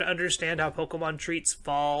kind of have to understand how Pokemon treats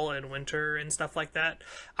fall and winter and stuff like that.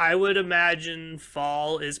 I would imagine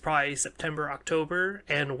fall is probably September, October,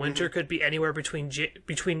 and winter could be anywhere between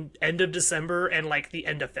end of December and like the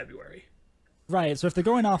end of February. Right. So if they're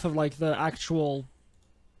going off of like the actual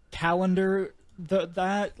calendar,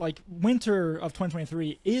 that like winter of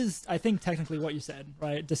 2023 is, I think, technically what you said,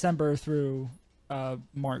 right? December through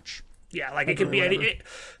March. Yeah, like it could be any.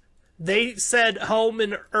 They said home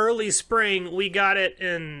in early spring. We got it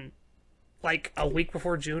in like a week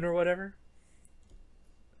before June or whatever.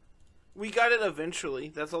 We got it eventually.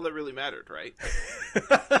 That's all that really mattered, right?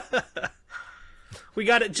 We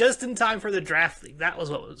got it just in time for the draft league. That was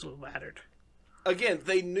what mattered. Again,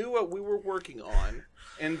 they knew what we were working on,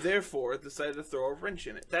 and therefore decided to throw a wrench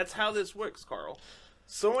in it. That's how this works, Carl.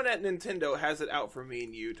 Someone at Nintendo has it out for me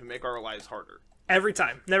and you to make our lives harder. Every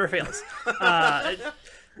time. Never fails.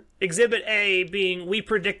 Exhibit A being we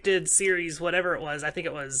predicted series whatever it was. I think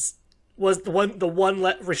it was the one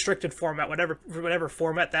restricted format, whatever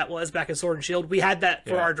format that was back in Sword and Shield. We had that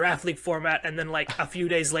for our draft league format, and then like a few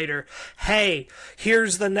days later, hey,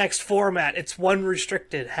 here's the next format. It's one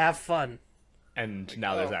restricted. Have fun. And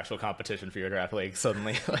now there's actual competition for your draft league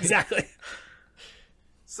suddenly. Exactly.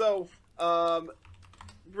 So,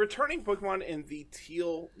 returning Pokemon in the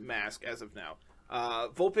Teal Mask as of now.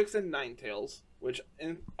 Vulpix and Ninetales, which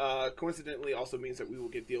coincidentally also means that we will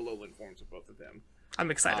get the Alolan forms of both of them.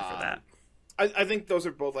 I'm excited for that. I think those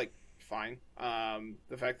are both like fine.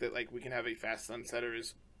 The fact that like we can have a fast Sunsetter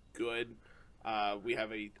is good. We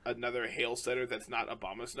have another Hail Setter that's not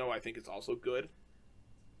Abomasnow. I think it's also good.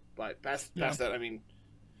 But past that, I mean,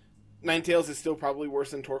 Ninetales is still probably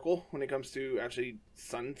worse than Torkoal when it comes to actually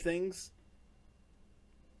sun things.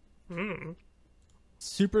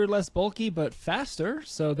 super less bulky, but faster.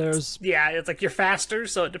 So there's Yeah, it's like you're faster,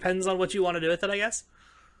 so it depends on what you want to do with it, I guess.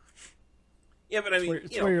 Yeah, but I mean,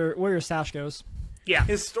 it's where your sash goes. Yeah.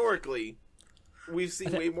 historically, we've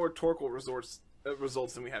seen way more Torkoal results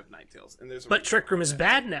than we have Ninetales, and there's But Trick Room is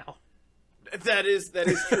bad now. That is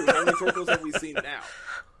true. How many Torkoals have we seen now?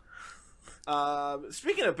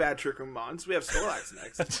 Speaking of bad Trick Room mons, we have Snorlax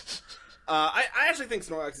next. I actually think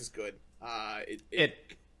Snorlax is good. It's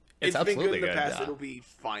been good in the absolutely past. good. It'll be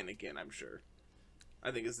fine again, I'm sure. I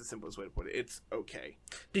think it's the simplest way to put it. It's okay.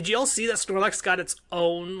 Did you all see that Snorlax got its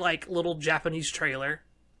own like little Japanese trailer?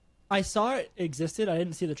 I saw it existed. I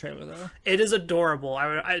didn't see the trailer though. It is adorable.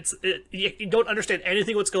 You don't understand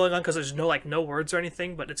anything what's going on because there's no words or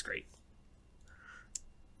anything, but it's great.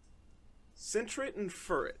 Sentret and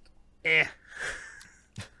Furret. Eh.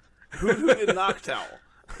 Hoot Hoot and Noctowl.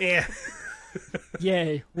 Eh.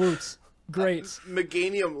 Yay, Woots. Great.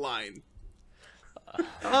 Meganium line.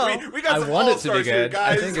 Oh, We got I some want it to all-stars be here, good.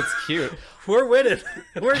 I guys. think it's cute. we're winning.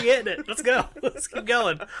 We're getting it. Let's go. Let's keep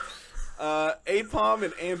going. Apom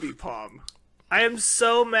and Ambipom. I am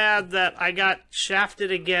so mad that I got shafted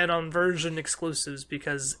again on version exclusives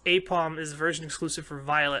because Apom is version exclusive for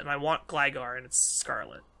Violet and I want Gligar and it's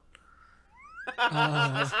Scarlet.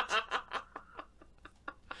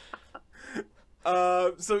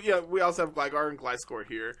 So yeah, we also have Gligar and Gliscor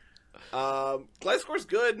here. Gliscor's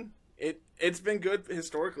good. It's been good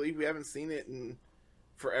historically. We haven't seen it in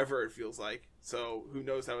forever, it feels like. So who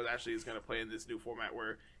knows how it actually is going to play in this new format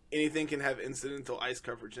where anything can have incidental ice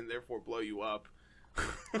coverage and therefore blow you up.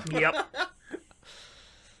 Yep.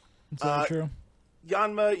 It's very true.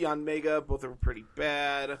 Yanma, Yanmega, both are pretty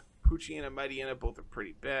bad. Poochyena, Mightyena, both are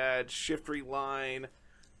pretty bad. Shiftry line,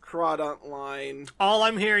 Crawdont line. All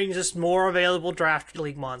I'm hearing is just more available draft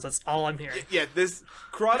league mons. That's all I'm hearing. Yeah, this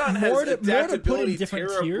Crawdont More has to put in adaptability, different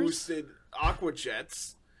Terra tiers? boosted Aqua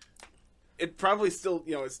Jets. It probably still,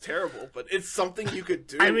 it's terrible, but it's something you could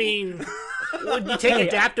do. I mean, when you take Hey,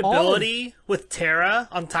 adaptability with Terra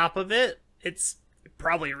on top of it, it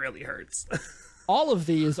probably really hurts. All of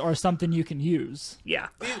these are something you can use. Yeah.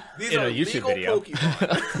 these In are a YouTube legal video.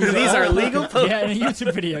 Pokemon. These are legal Pokemon. Yeah, in a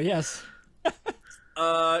YouTube video, yes.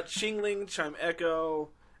 Chingling, Chime Echo,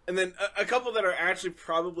 and then a couple that are actually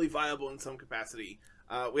probably viable in some capacity.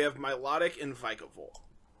 We have Milotic and Vikavolt.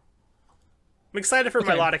 I'm excited for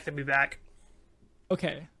Okay. Milotic to be back.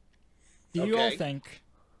 Okay. Do you all Okay. think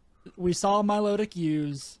we saw Milotic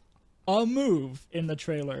use a move in the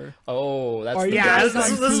trailer? Oh, that's Are the, you Yeah, guys this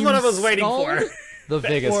on is what I Team was waiting Skull? for. the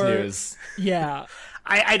biggest Or- news. Yeah.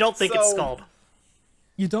 I don't think it's So- Scald.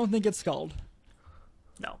 You don't think it's Scald?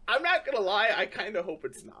 No. I'm not gonna lie, I kind of hope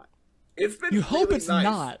it's not. It's been You hope really it's nice.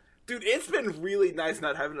 not. Dude, it's been really nice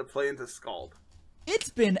not having to play into Scald. It's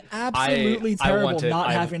been absolutely I terrible want it.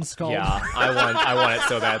 not having Scald. Yeah, I want it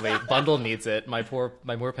so badly. Bundle needs it. My poor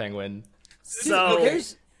penguin. So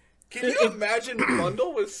There's Can you imagine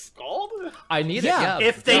Bundle with Scald? I need Yeah. it. Yeah,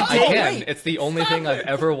 If they I take- can. Wait. It's the only thing I've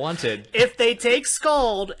ever wanted. if they take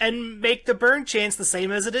Scald and make the burn chance the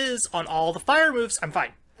same as it is on all the fire moves, I'm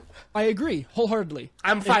fine. I agree wholeheartedly.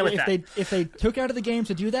 I'm fine with if that. If they took out of the game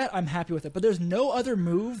to do that, I'm happy with it. But there's no other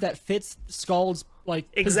move that fits Scald's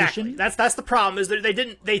Exactly. position. That's the problem. Is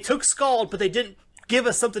that they took Scald, but they didn't give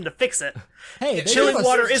us something to fix it. Hey, they Chilling gave us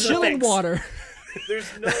water isn't a chilling fix. water. There's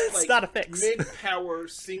no not a fix. mid-power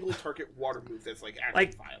single target water move that's actually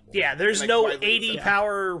Like, viable. yeah, there's And, no widely 80 accepted.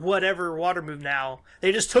 power whatever water move now.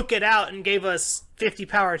 They just took it out and gave us 50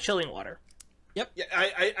 power chilling water. Yeah,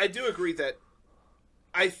 I do agree that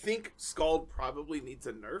I think Scald probably needs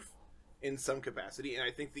a nerf in some capacity, and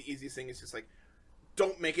I think the easiest thing is just like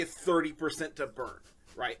don't make it 30% to burn,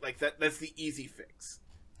 right? Like that's the easy fix.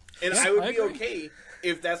 And Yeah, I would I be agree. okay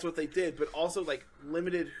if that's what they did, but also like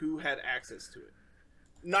limited who had access to it.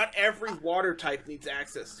 Not every water type needs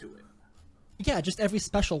access to it. Yeah, just every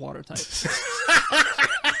special water type.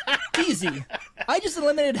 Easy. I just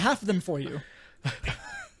eliminated half of them for you.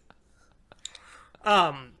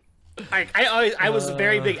 I was a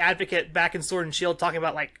very big advocate back in Sword and Shield talking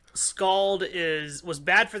about like Scald was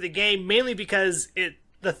bad for the game mainly because the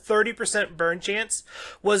 30% burn chance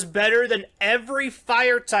was better than every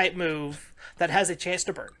fire type move that has a chance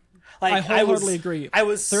to burn. Like I wholeheartedly agree. I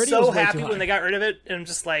was 30 so was way happy too when high. they got rid of it, and I'm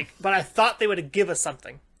just like, but I thought they would give us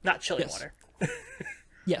something, not chilling Yes. water.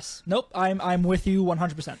 Yes. Nope. I'm with you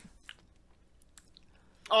 100%.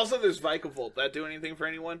 Also, there's Vikavolt. That do anything for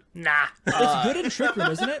anyone? Nah. It's good in Trick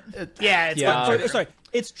Room, isn't it? Yeah, it's Yeah. fun. Sorry,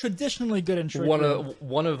 it's traditionally good in Trick Room.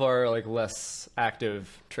 One of our like less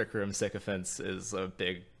active Trick Room sycophants is a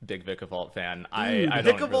big Vikavolt fan. I don't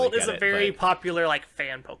Vikavolt really is get a it, very but popular like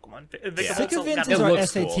fan Pokemon. Vikavolt Sycophants It is our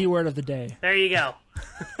looks SAT cool. word of the day. There you go.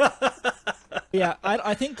 Yeah,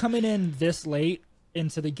 I think coming in this late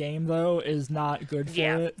into the game though is not good for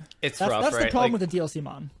it. It's That's rough, the right? problem Like, with the DLC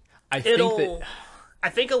mon. I think that I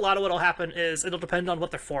think a lot of what'll happen is it'll depend on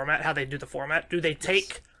what the format, how they do the format. Do they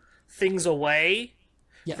take things away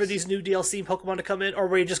Yes. for these new DLC Pokemon to come in, or are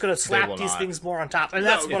we just going to slap will these not. things more on top? And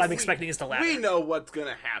that's what I'm expecting is the latter. We know what's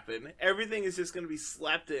gonna happen. Everything is just gonna be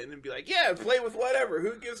slapped in and be like, yeah, play with whatever.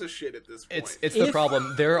 Who gives a shit at this point? it's the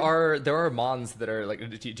problem. There are mons that are like.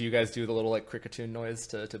 Do you guys do the little like cricketune noise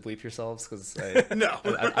to bleep yourselves? Because No.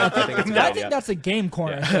 I think it's a good I idea. think that's a game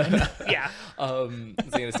corner thing. Yeah. I was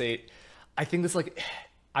gonna say, I think this like,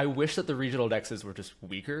 I wish that the regional dexes were just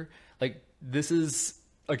weaker. Like this is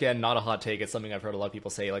again not a hot take. It's something I've heard a lot of people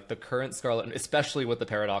say. Like the current Scarlet, especially with the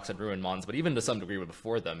Paradox and Ruin Mons, but even to some degree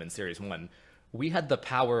before them in Series 1, we had the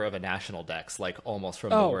power of a national dex, like almost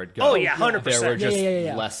from the word go. Oh, yeah, 100%. There were just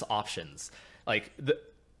Yeah. less options. Like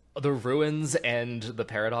the Ruins and the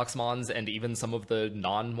Paradox Mons, and even some of the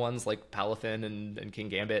non ones like Palafin and King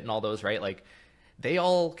Gambit and all those, right? Like they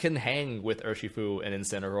all can hang with Urshifu and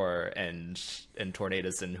Incineroar and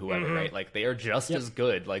Tornadus and whoever, right? Like they are just as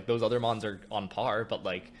good. Like those other mons are on par, but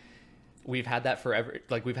like we've had that forever.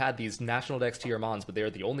 Like we've had these national dex tier mons, but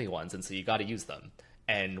they're the only ones, and so you got to use them.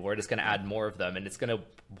 And we're just going to add more of them, and it's going to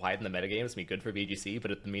widen the metagame. It's going to be good for BGC,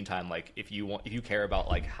 but at the meantime, like if you care about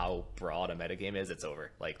like how broad a metagame is, it's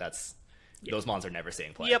over. Like those mons are never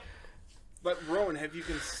staying play. Yep. But Rowan, have you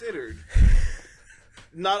considered?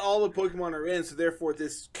 Not all the Pokemon are in, so therefore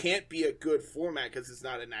this can't be a good format because it's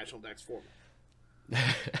not a national dex format.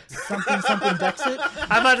 something dex it.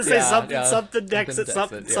 I'm about to say Yeah, something decks it,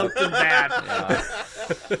 something something decks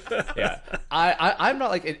it, bad. Yeah. I'm not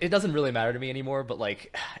like it doesn't really matter to me anymore, but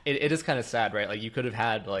like it is kind of sad, right? Like you could have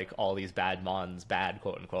had like all these bad mons, bad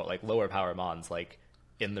quote unquote, like lower power mons, like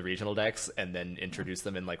in the regional decks, and then introduce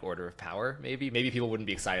them in like order of power. Maybe people wouldn't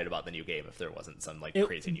be excited about the new game if there wasn't some like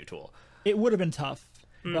crazy new tool. It would have been tough.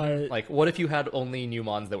 But Like, what if you had only new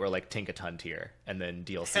mons that were like Tinkaton tier, and then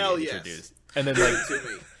DLC Hell yes. introduced, and then like, To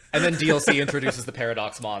me. and then DLC introduces the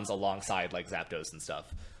Paradox mons alongside like Zapdos and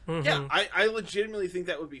stuff. Yeah, I legitimately think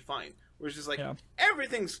that would be fine. Where it's just like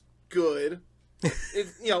everything's good. It,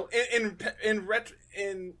 you know,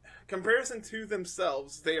 in comparison to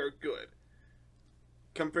themselves, they are good.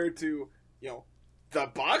 Compared to the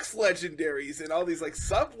box legendaries and all these like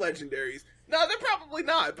sub legendaries. No, they're probably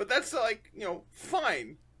not, but that's like,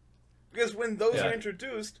 fine. Because when those are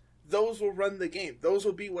introduced, those will run the game. Those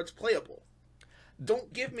will be what's playable.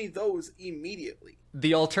 Don't give me those immediately.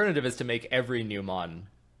 The alternative is to make every new mon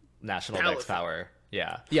national dex Palafin. power.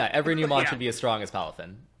 Yeah, every new mon should be as strong as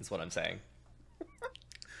Palafin, is what I'm saying.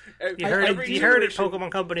 You heard it, generation-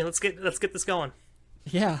 Pokemon Company. Let's get this going.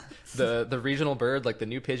 yeah, The regional bird, like the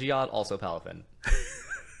new Pidgeot, also Palafin.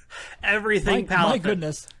 Everything my Palafin.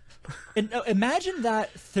 goodness. And, imagine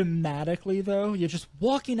that thematically though. You're just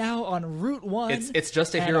walking out on Route 1. It's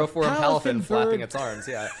just a and hero form Palafin bird flapping its arms,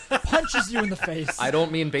 yeah. punches you in the face. I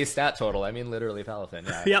don't mean base stat total, I mean literally Palafin,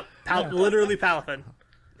 yeah. Yep, literally Palafin.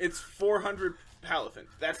 It's 400 Palafin.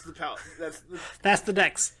 That's the That's the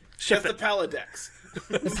Dex. Ship that's the it. Paladex.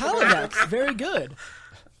 The Paladex, very good.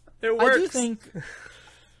 It works.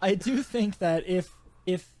 I do think that if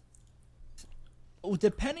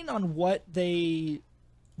depending on what they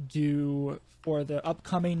do for the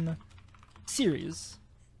upcoming series,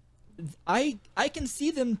 I can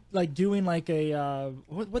see them like doing like a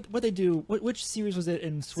what they do. Which series was it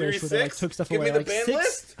in Switch Series where they like 6? took stuff Give away? me the like ban 6?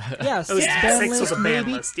 list? Yeah, Oh, 6 yeah, ban 6 was list, a ban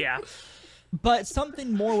maybe. list. Yeah. But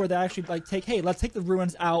something more where they actually like let's take the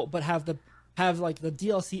ruins out, but have like the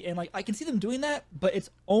DLC in. Like I can see them doing that, but it's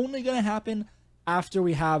only gonna happen after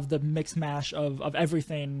we have the mix mash of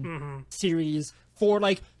everything series for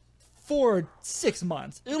 6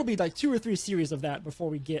 months. It'll be like 2 or 3 series of that before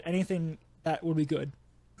we get anything that would be good.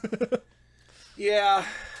 Yeah.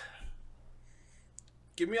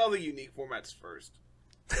 Give me all the unique formats first.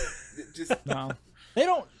 Just No, they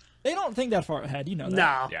don't think that far ahead. You know that.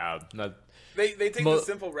 No. Yeah, no, they take the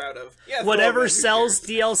simple route of Whatever who sells cares?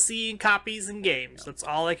 DLC copies and games. That's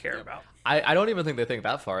all I care about. I don't even think they think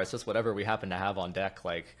that far. It's just whatever we happen to have on deck.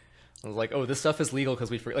 Like, I was like, oh, this stuff is legal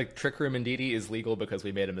because like Trick Room and DD is legal because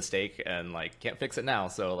we made a mistake and like can't fix it now.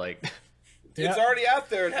 So like, It's already out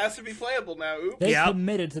there. It has to be playable now. Oops. They Yep.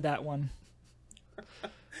 committed to that one.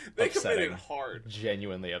 They upsetting. committed hard.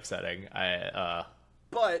 Genuinely upsetting.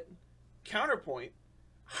 But counterpoint,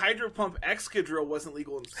 Hydro Pump Excadrill wasn't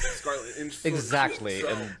legal in Scarlet. In Sword and Exactly,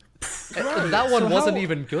 Shield, and Right, that one so wasn't how-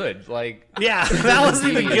 even good. Like, Yeah, that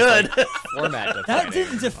wasn't even good. format That defining.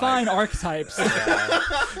 didn't define archetypes.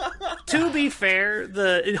 To be fair,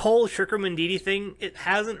 the whole Trick Room and Didi thing, it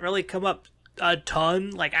hasn't really come up a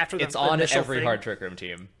ton. Like after the It's on initial every thing. Hard Trick Room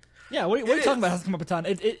team. Yeah, what are you talking about? It hasn't come up a ton.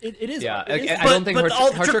 It is. Yeah, it is I don't think But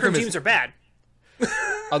all the Hard Trick Room Room teams is are bad.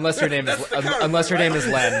 unless your name is That's the counter, unless your name right? is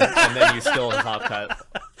Len, and then you still in top cut.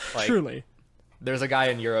 Like, truly. there's a guy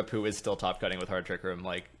in Europe who is still top cutting with Hard Trick Room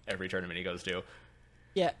like every tournament he goes to.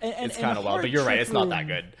 Yeah, and It's kind of wild, but you're right. It's not that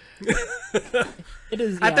good. It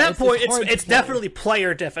is At that point, hard to it's play. definitely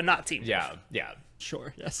player diff and not team. Yeah, yeah.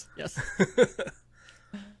 Sure. Yes.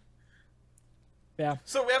 Yeah.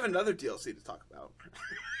 So we have another DLC to talk about. Oh,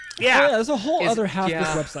 yeah, Yeah. there's a whole other half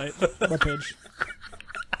yeah. this webpage.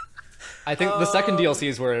 I think the second DLC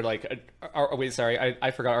is where like, wait, sorry,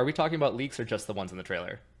 I forgot. Are we talking about leaks or just the ones in the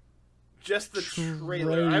trailer? Just the trailer.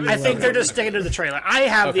 Trailer. haven't I seen think they're the just sticking to the trailer. I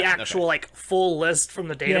have the Okay, actual okay. like full list from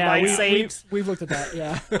the data Yeah, mine saved. we've looked at that.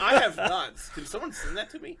 Yeah. I have not. Can someone send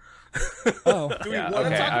that to me? Oh. Do we Yeah, want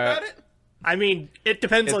to okay, talk about it? I mean, it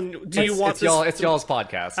depends on. Do you want it's this? it's y'all's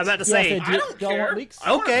podcast? I'm about to Yeah, say. do I don't y'all care. want leaks?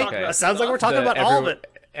 I wanna Okay, talk about sounds like we're talking The- about all of it.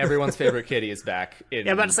 Everyone's favorite kitty is back. In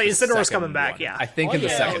Yeah, I'm about to say the Incineroar's second coming back, one. yeah. I think Oh, in the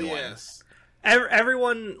yeah. second Hell one. yes.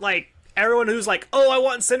 Everyone who's like, oh, I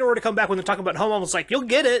want Incineroar to come back when they're talking about home, I was like, you'll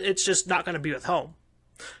get it. It's just not going to be with home.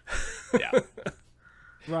 Yeah,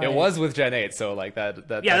 Right. it was with Gen 8, so like that.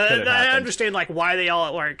 Yeah, that could have I happened. understand like why they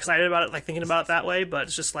all were excited about it, like thinking about it that way, but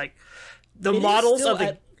it's just like the It is models still of the.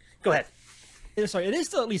 at- Go ahead. Sorry, it is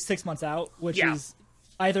still at least 6 months out, which Yeah. is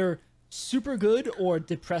either super good or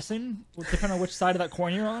depressing, depending on which side of that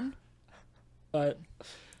coin you're on. But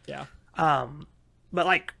yeah. But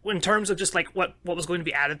like in terms of just like what was going to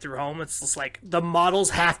be added through home, it's just like the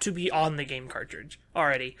models have to be on the game cartridge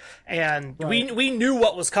already, and Right. we knew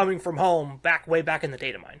what was coming from home way back in the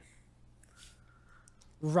data mine,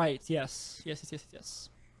 Right. Yes.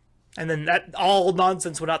 and then that all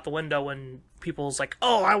nonsense went out the window when people's like,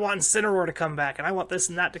 oh, I want Incineroar to come back, and I want this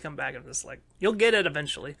and that to come back, and it's like you'll get it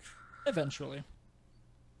eventually. Eventually.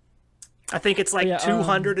 I think it's like Yeah,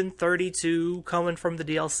 232 coming from the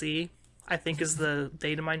DLC. I think is the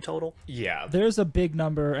data mine total. Yeah, There's a big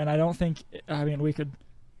number, and I don't think. I mean, we could.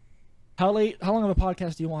 How long of a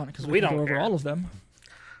podcast do you want? Because we can don't go over care. all of them.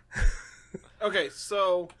 Okay,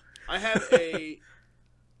 so I have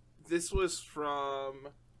this was from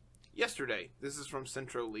yesterday. This is from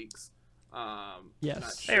Centro Leaks. Yes.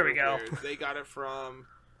 Not There we go. where they got it from,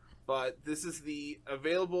 but this is the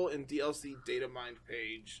available in DLC data mined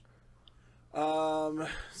page. So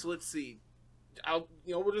let's see.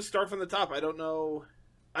 We'll just start from the top. I don't know.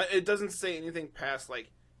 It doesn't say anything past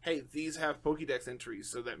like, hey, these have Pokédex entries,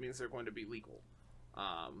 so that means they're going to be legal.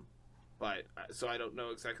 But so I don't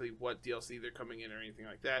know exactly what DLC they're coming in or anything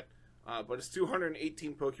like that. But it's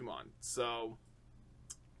 218 Pokemon, so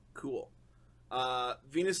cool.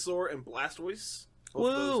 Venusaur and Blastoise. Both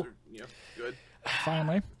of those Woo! are, good.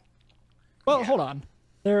 Finally. Well, hold on.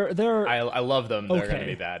 They're I love them. They're Okay. gonna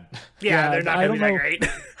be bad. Yeah, Yeah, they're not I going to be don't that know. great.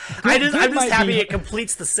 I'm Good just might happy be- it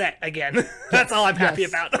completes the set again. That's all I'm happy Yes.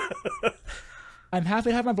 about. I'm happy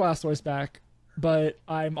to have my Blastoise back, but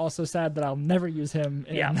I'm also sad that I'll never use him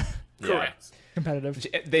in Yeah. Correct. competitive.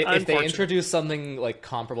 If they Unfortunate. introduce something like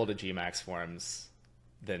comparable to Gmax forms,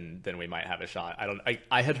 then we might have a shot.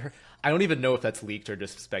 I had heard, I don't even know if that's leaked or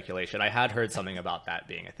just speculation. I had heard something about that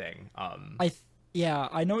being a thing.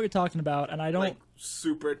 I know what you're talking about, and I don't. Like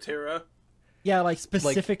Super Terra. Like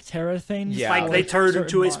specific Terra things. Yeah, Like like they turned certain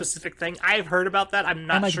into a mods. specific thing. I've heard about that. I'm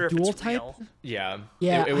not And, like, sure if dual it's type? real. Yeah,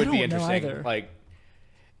 Yeah, it would I be don't know interesting. either. Like,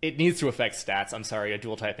 it needs to affect stats. I'm sorry, a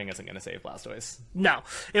dual typing isn't going to save Blastoise. No,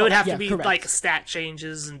 it would have yeah, to be correct. like stat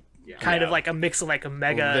changes and kind of Yeah. like a mix of like a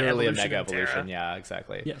mega Literally a evolution mega and Terra. evolution. Yeah,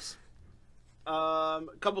 exactly. Yes. A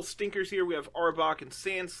couple stinkers here. We have Arbok and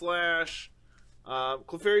Sandslash.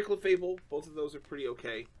 Clefairy, Clefable. Both of those are pretty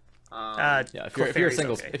okay. Yeah, if you're a Clefairy's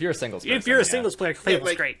singles, okay. if you're a singles, If person, you're a yeah. singles player, Clefable's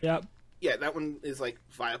like- great. Yep. Yeah, that one is like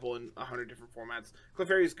viable in 100 different formats.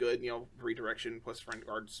 Clefairy is good. Redirection plus friend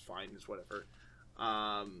guard's fine. Is whatever.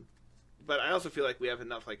 But I also feel like we have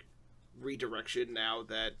enough like redirection now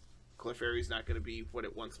that Clefairy's not going to be what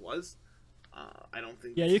it once was. I don't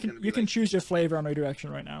think. Yeah, this you is can gonna be, you can like- choose your flavor on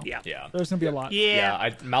redirection right now. Yeah. Yeah, There's gonna be a lot.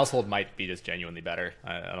 Yeah. Mousehold might be just genuinely better.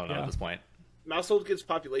 I don't know Yeah. at this point. Mousehold gives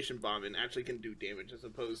population bomb and actually can do damage as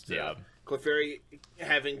opposed to Yeah. Clefairy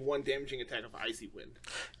having one damaging attack of Icy Wind.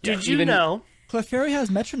 Did Yeah, you even- know? Clefairy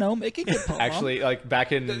has metronome. It can get pop. Actually, like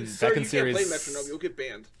back in Sir, you series. can't play Metronome. You'll get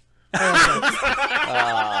banned.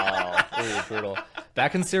 Oh, ooh, brutal.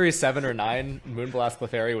 Back in series 7 or 9, Moonblast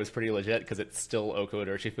Clefairy was pretty legit because it's still Oko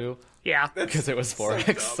Urshifu Yeah. because it was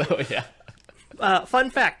 4X. dumb. So yeah. Fun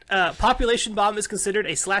fact: population bomb is considered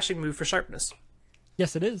a slashing move for sharpness.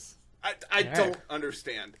 Yes, it is. I don't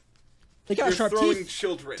understand. They got You're sharp throwing teeth.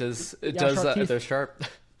 children. Does sharp teeth. they're sharp?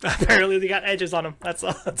 Apparently they got edges on them. That's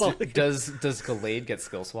all. That's all. Does Gallade get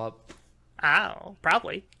skill swap? Oh,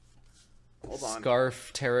 probably. Hold on.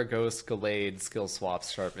 Scarf, Terra Ghost, Gallade, skill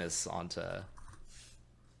swaps sharpness onto.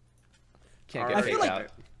 Can't get Alright. faked out.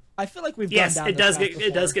 I feel like we've Yes, gone down it this does path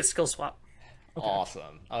get before. skill swap.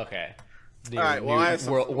 Awesome. Okay. All right, well, I have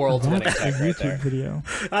some- world's winning That's a tech right YouTube there. video.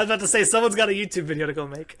 I was about to say someone's got a YouTube video to go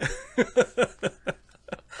make.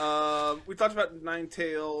 We talked about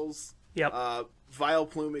Ninetales. Yep.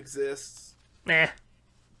 Vileplume exists. Nah.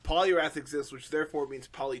 Poliwrath exists, which therefore means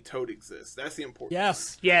Politoad exists. That's the important.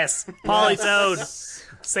 Yes. Yes. Politoad.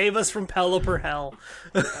 Save us from Pelipper hell.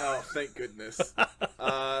 Oh, thank goodness.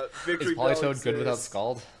 Victory Is Bell Politoad good without exists.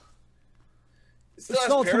 Scald? It still has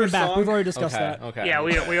Skull coming back. Parasong. We've already discussed Okay. that. Okay. Yeah,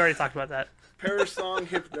 we already talked about that. Parasong,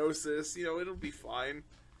 Hypnosis. It'll be fine.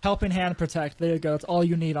 Helping Hand Protect. There you go. It's all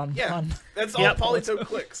you need on. Yeah, on that's all Yep. Politoad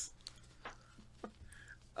clicks.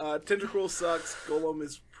 Tentacruel sucks. Golem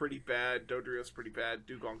is pretty bad. Dodrio's pretty bad.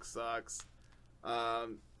 Dugong sucks.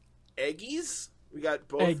 Eggies? We got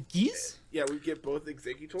both. geese? Yeah, we get both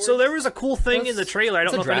Exegutors. So there was a cool thing in the trailer. I don't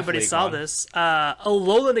it's a know if draft anybody league saw one. this.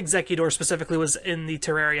 Alolan Executor specifically was in the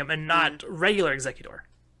terrarium and not regular Executor.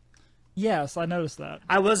 Yes, I noticed that.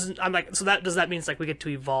 I'm like, so does that mean it's like we get to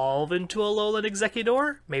evolve into Alolan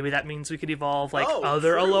Executor? Maybe that means we could evolve like Oh,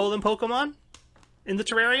 other true. Alolan Pokemon in the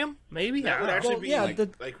terrarium? Maybe? That I would don't know. actually Well, be yeah,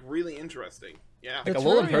 like really interesting. Yeah. The Like,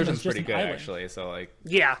 Alolan terrarium Persian's is just pretty an good, island. actually. So, like,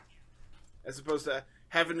 Yeah. As opposed to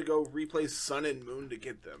having to go replay Sun and Moon to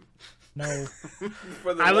get them. No.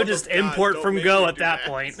 For the I love would of just God, import don't from make Go me at do that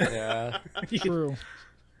point. yeah. True.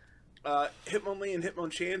 Hitmonlee and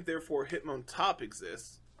Hitmonchan, therefore Hitmontop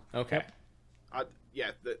exists. Okay. Yeah,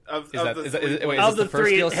 Is that- the is that- three is- wait, ones. Of the the first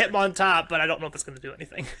three, DLC? Hitmontop, but I don't know if it's going to do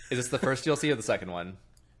anything. Is this the first DLC or the second one?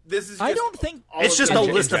 This is just I don't think all It's of just them. a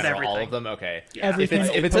In list of general, all everything. of them. Okay. Yeah. Everything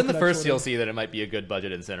If it's in the Pokedex first order. DLC, then it might be a good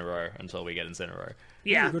budget Incineroar until we get Incineroar.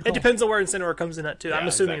 Yeah, good it call. depends on where Incineroar comes in at, too. I'm Yeah,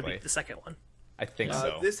 assuming it'd exactly. be the second one. I think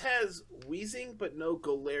so. This has Weezing, but no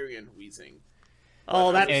Galarian Weezing.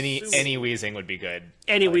 Oh, that Any Weezing would be good.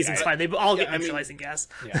 any Like, Weezing's fine. They all get yeah, I mean- neutralizing gas.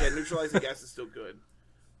 Yeah, neutralizing gas is still good.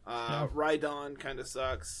 Rhydon kind of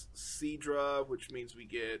sucks. Seadra, which means we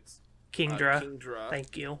get Kingdra. Kingdra.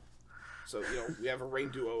 Thank you. So we have a rain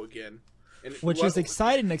duo again, and Which what- is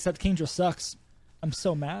exciting, except Kingdra sucks. I'm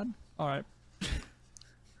so mad. All right.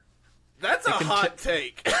 That's a hot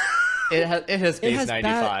take. It has base has bad-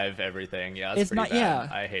 95 everything. Yeah, it's It's pretty not- bad. yeah.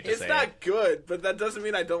 I hate to It's say not it. good, but that doesn't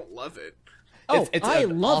mean I don't love it. Oh, It's I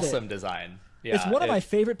an love awesome it. design. Yeah, It's one of my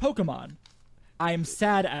favorite Pokemon. I'm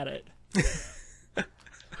sad at it.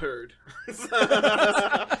 Heard.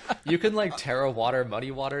 You can like Terra Water,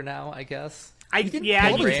 Muddy Water now, I guess. Yeah,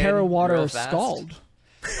 Probably ran Terra Water real or fast. Scald.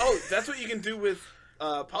 Oh, that's what you can do with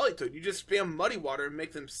Politoed. You just spam Muddy Water and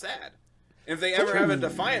make them sad. And if they ever have a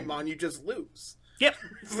Defiant Mon, you just lose. Yep.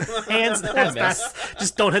 Hands that's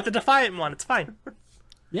just don't hit the Defiant one. It's fine.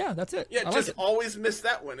 Yeah, that's it. Yeah, I like just it. always miss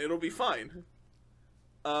that one. It'll be fine.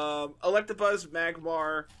 Electabuzz,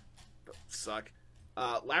 Magmar, suck.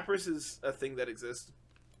 Lapras is a thing that exists.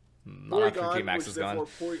 Not after Porygon, G-Max which is therefore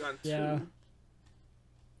gone. Porygon 2. Yeah.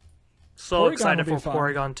 So Porygon excited will for be fun.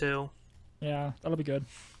 Porygon 2. Yeah, that'll be good.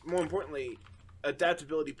 More importantly,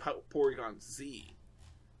 adaptability Porygon Z.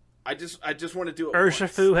 I just want to do it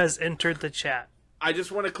Urshifu once. has entered the chat. I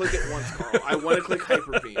just want to click it once, Carl. I want to click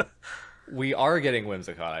Hyper Beam. We are getting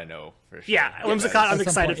Whimsicott, I know for sure. Yeah, Whimsicott at I'm some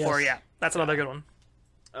excited point, for, yes. yeah. That's another good one.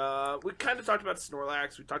 We kind of talked about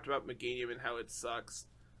Snorlax. We talked about Meganium and how it sucks.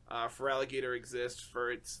 Feraligatr exists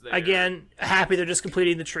for its there. Again, happy they're just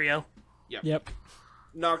completing the trio. Yep.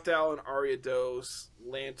 Noctowl and Ariados,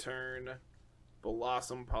 Lantern,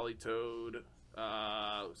 Blossom, Politoed.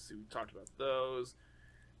 Let's see, we talked about those.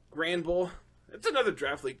 Granbull. It's another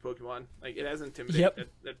draft league Pokemon. Like it has Intimidate. Yep.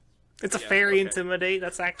 It's a Yeah, fairy okay. intimidate.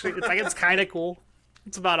 That's actually it's kind of cool.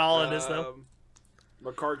 It's about all it is though.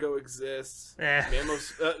 Macargo exists. Eh.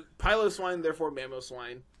 Piloswine, therefore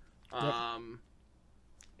Mamoswine.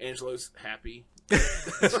 Angelo's happy.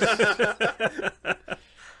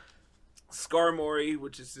 Skarmory,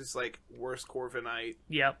 which is just like worst Corviknight.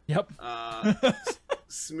 Yep. Yep.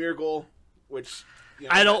 Smeargle, which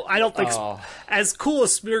I don't think Oh. as cool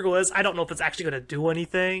as Smeargle is, I don't know if it's actually going to do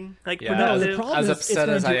anything like Yeah, No, the productive. problem as is it's upset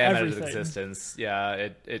gonna as I do am at its everything. existence, yeah,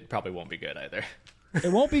 it probably won't be good either. It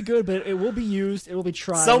won't be good, but it will be used. It will be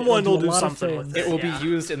tried. Someone It'll will do a lot of something with things. It will Yeah. be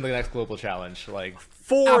used in the next global challenge. Like,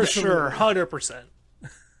 For Absolutely. sure, 100%.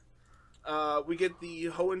 we get the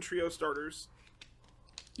Hoenn Trio starters.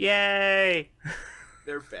 Yay!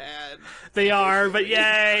 They're bad. They are, but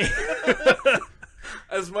yay!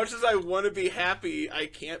 As much as I want to be happy, I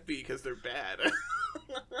can't be because they're bad.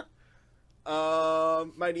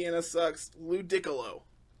 Mighty Anna sucks. Ludicolo.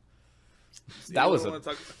 That was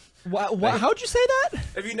What? How'd you say that?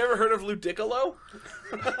 Have you never heard of Ludicolo?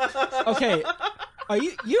 Okay, are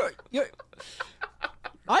you're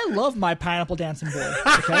I love my pineapple dancing boy.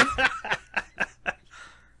 Okay,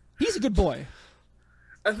 he's a good boy.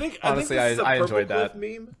 Honestly, this is a I Purple enjoyed Cliff that.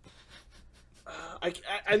 meme.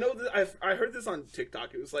 I know that I heard this on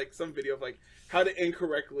TikTok. It was like some video of like how to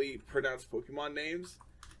incorrectly pronounce Pokemon names,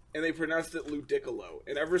 and they pronounced it Ludicolo.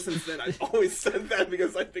 And ever since then, I've always said that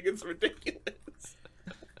because I think it's ridiculous.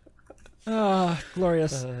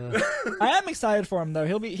 Glorious. I am excited for him though.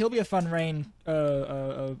 He'll be a fun rain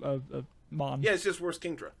mon. Yeah, it's just worse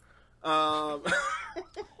Kingdra.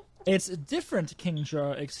 It's a different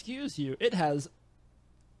Kingdra, excuse you. It has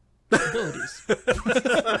abilities.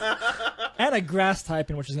 And a grass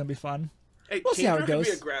typing, which is going to be fun. Hey, We'll see how Kingdra it goes.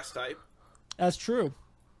 could be a grass type. That's true.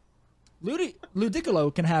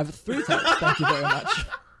 Ludicolo can have 3 types, thank you very much.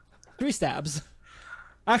 3 stabs.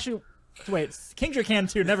 Actually, wait, Kingdra can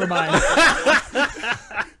too, never mind.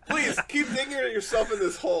 Please, keep digging yourself in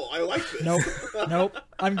this hole. I like this. Nope,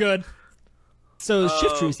 I'm good. So,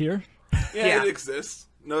 Shift Tree's here. Yeah, it exists.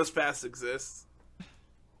 Nosepass exists.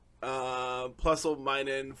 Plusle,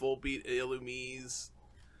 Minun, Volbeat, Illumise.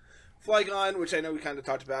 Flygon, which I know we kind of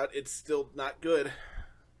talked about, it's still not good.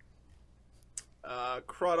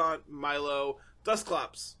 Crawdaunt, Milo,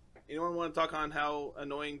 Dusclops. Anyone want to talk on how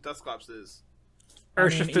annoying Dusclops is?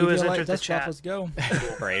 Urshifu has entered the Dusclops, chat. let's go.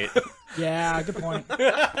 Right. Yeah, good point.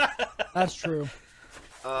 That's true.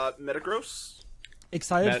 Metagross.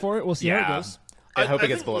 Excited for it. We'll see how it yeah. goes. I hope it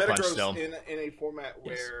gets think bullet punched Metagross still. in a format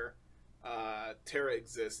where Terra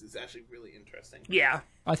exists is actually really interesting. Yeah.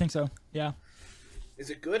 I think so. Yeah. Is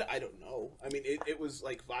it good? I don't know. I mean, it was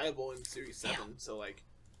like viable in Series 7, so like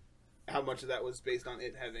how much of that was based on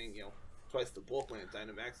it having, twice the bulk land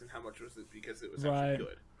Dynamax, and how much was it because it was actually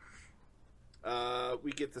good?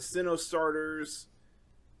 We get the Sinnoh starters.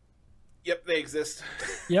 Yep, they exist.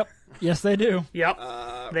 Yep. Yes, they do. Yep.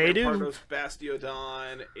 They do. Rampardos,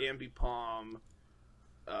 Bastiodon, Ambipom,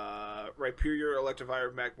 Rhyperior,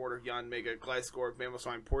 Electivire, Magmortar, Yanmega, Gliscor,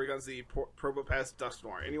 Mamoswine, Porygon Z, Probopass,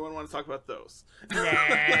 Dusknoir. Anyone want to talk about those?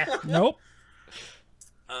 Nah. Nope.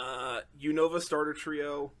 Unova starter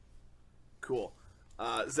trio. Cool.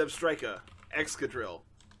 Zebstrika, Excadrill.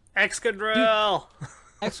 Excadrill.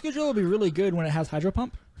 Excadrill will be really good when it has Hydro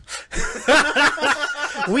Pump.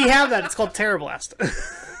 We have that. It's called Terra Blast.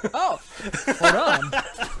 Oh, hold on.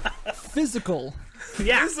 Physical.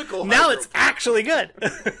 Yeah. Physical now Hydro it's actually good.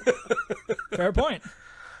 Fair point.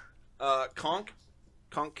 Conk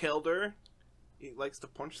Kelder. He likes to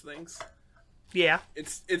punch things. Yeah.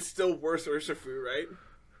 It's still worse Urshifu, right?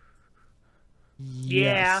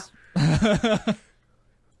 Yeah. Yes.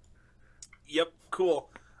 Yep, cool.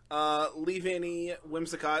 Leavanny,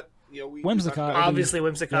 Whimsicott. We Whimsicott. talked about- Obviously,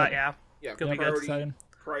 Whimsicott, Yep. yeah. Yeah, Could be good. Exciting.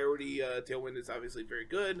 priority Tailwind is obviously very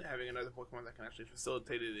good. Having another Pokemon that can actually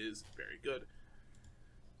facilitate it is very good.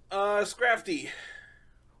 Scrafty, Eh.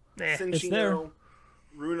 It's there. Cinccino,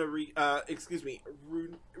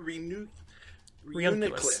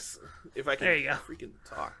 Reuniclus. If I can There you go. freaking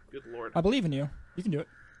talk. Good lord. I believe in you. You can do it.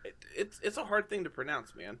 It's a hard thing to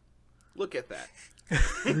pronounce, man. Look at that.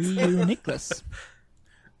 Reuniclus.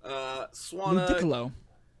 Swanna, Ludicolo.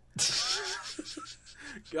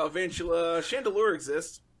 Galvantula, Chandelure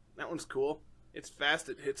exists. That one's cool. It's fast,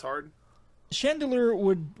 it hits hard. Chandelure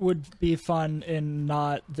would be fun in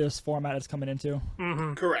not this format it's coming into.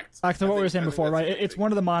 Correct. Back to what we were saying I think before, that's right? a good It's thing.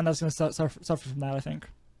 one of the mon that's going to suffer from that, I think.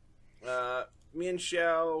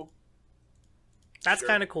 Mienshao. That's Sure.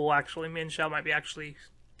 kind of cool, actually. Mienshao might be actually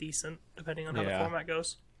decent, depending on how the Yeah. format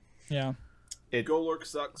goes. Yeah. Golurk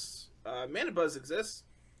sucks. Manabuzz exists.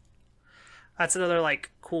 That's another,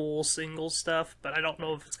 cool single stuff, but I don't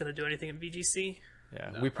know if it's going to do anything in VGC.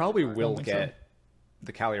 Yeah, we probably will think so. get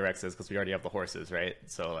the Calyrexes because we already have the horses, right?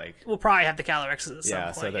 So We'll probably have the Calyrexes at some yeah,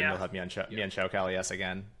 point, so then yeah. we'll have Mienshao Calyes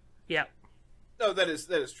again. Yeah. No, that is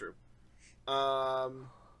true.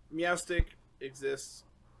 Meowstic exists.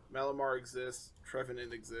 Malamar exists.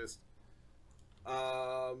 Trevenant exists.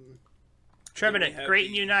 Trevenant, have great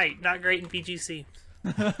in the- Unite, not great in VGC.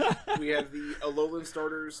 We have the Alolan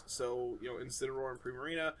starters, so Incineroar and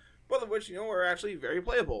Primarina, both of which are actually very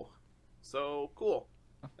playable. So cool,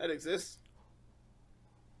 that exists.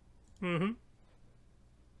 Mm-hmm.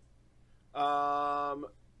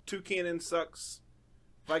 Toucannon sucks.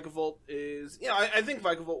 Vikavolt is I think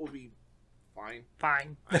Vikavolt will be fine.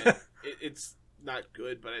 Fine. It's not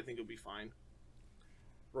good, but I think it'll be fine.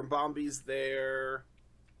 Rambambi's there.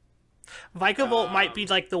 Vikavolt might be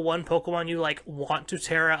like the one Pokemon you like want to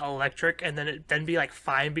Terra Electric and then be like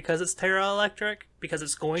fine because it's Terra Electric because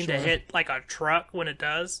it's going to hit like a truck when it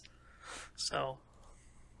does. So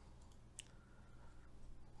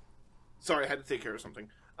Sorry, I had to take care of something.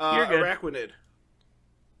 You're good. Araquanid.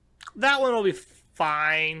 That one will be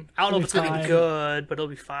fine. I don't know if it's gonna be good, but it'll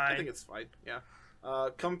be fine. I think it's fine. Yeah.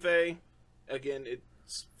 Comfey, again,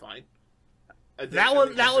 it's fine. That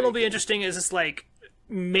one will be interesting. Is just like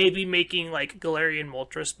maybe making like Galarian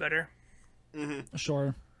Moltres better. Mm-hmm.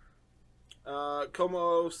 Sure.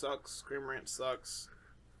 Como sucks. Cramorant sucks.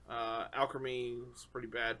 Alchemy's pretty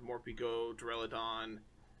bad. Morpeko, Duraludon,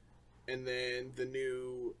 and then the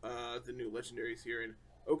new legendaries here in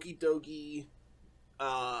Okidogi,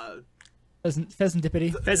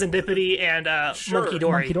 Pheasantipity, and Sure.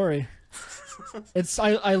 Monkidori.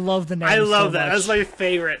 I love the name. I love so that. much. That's my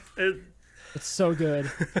favorite. It's so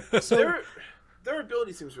good. So their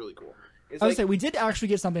ability seems really cool. I would say we did actually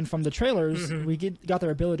get something from the trailers. Mm-hmm. We got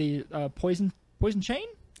their ability, poison chain,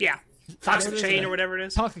 Yeah, Toxic Chain or whatever it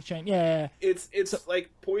is. toxic chain. Yeah. It's like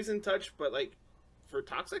Poison Touch, but like for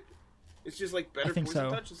toxic. It's just like better think Poison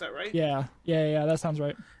so. Touch. Is that right? Yeah. That sounds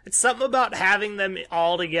right. It's something about having them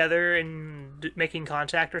all together and making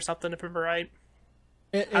contact or something. If I'm right.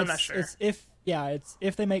 I'm not sure. It's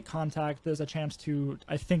if they make contact, there's a chance to,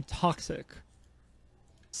 I think, toxic.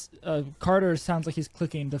 Carter sounds like he's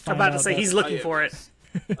clicking to find out. I'm about to say he's looking for it.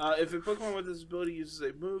 If a Pokemon with this ability uses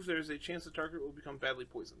a move, there is a chance the target will become badly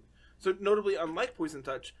poisoned. So, notably, unlike Poison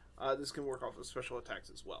Touch, this can work off of special attacks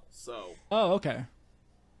as well. So, Oh, okay.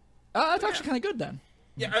 That's actually kind of good then.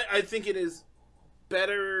 yeah, I think it is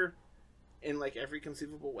better in like every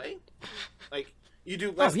conceivable way. Like you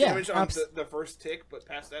do less damage on the first tick, but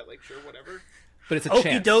past that, like sure, whatever. But it's a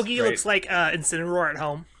chance. Okidogi right? looks like Incineroar at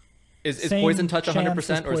home. Is Same Poison Touch 100% chance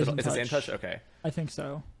as or is it Poison the same Touch. touch? Okay. I think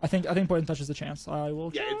so. I think Poison Touch is a chance. I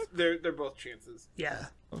will. Yeah, check. they're both chances. Yeah.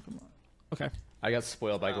 Pokemon. Okay. I got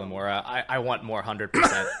spoiled by Glamora. I want more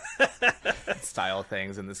 100% style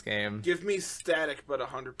things in this game. Give me static, but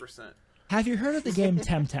 100%. Have you heard of the game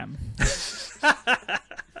Temtem?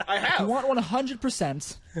 I If you have. want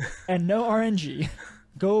 100% and no RNG,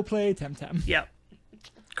 go play Temtem. Yep.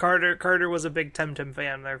 Carter was a big Temtem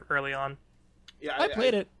fan there early on. Yeah, I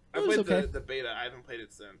played it. I It was played okay. the beta. I haven't played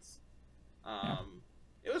it since.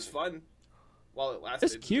 It was fun while it lasted.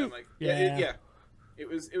 It's cute. I'm like, Yeah. It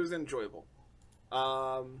was enjoyable.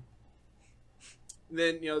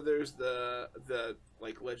 Then there's the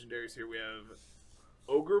like legendaries here. We have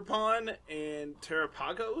Ogerpon and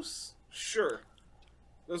Terrapagos. Sure,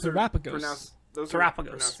 those Terrapagos. those Terrapagos. are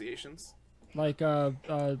pronunciations. Like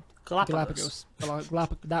Galapagos.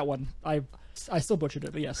 that one. I still butchered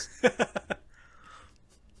it, but yes.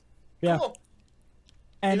 Yeah. Cool.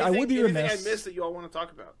 And I would be anything remiss. I missed that you all want to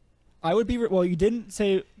talk about? I would be well. You didn't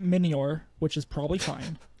say Minior, which is probably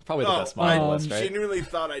fine. Probably the best mod on the list, right? Genuinely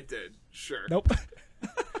thought I did. Sure. Nope.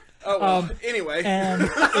 Oh well. Anyway. And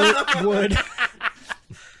it would.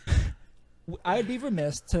 I'd be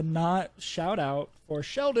remiss to not shout out for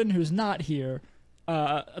Sheldon, who's not here,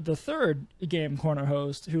 the third Game Corner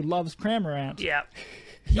host who loves Cramorant. Yeah.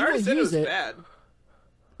 He I already will said it use was it. bad.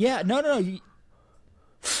 Yeah, no.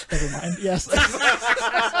 Never mind. Yes.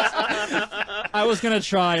 I was gonna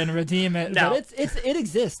try and redeem it, No. but it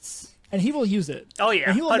exists, and he will use it. Oh yeah,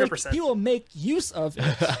 And he will 100%. He will make use of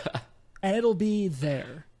it, and it'll be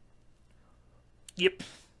there. Yep.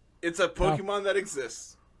 It's a Pokemon that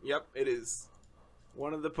exists. Yep, it is.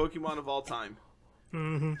 One of the Pokemon of all time.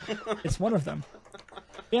 It's one of them.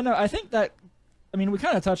 Yeah, no, I think that. I mean, we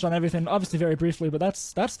kind of touched on everything, obviously very briefly, but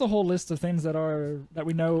that's the whole list of things that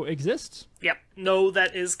we know exist. Yep. No,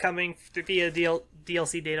 that is coming via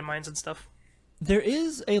DLC data mines and stuff. There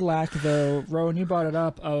is a lack, though, Rowan, you brought it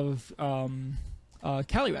up, of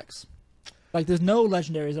Calyrex. Like, there's no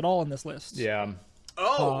legendaries at all in this list. Yeah.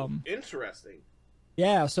 Oh, interesting.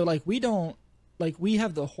 Yeah, so, like, we don't... Like, we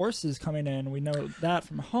have the horses coming in, we know that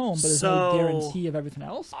from home, but there's So- no guarantee of everything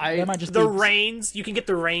else. That might just The be... reins, you can get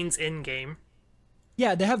the reins in-game.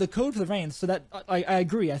 Yeah, they have the code for the reins, so that... I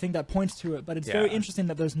agree, I think that points to it, but it's very Yeah. interesting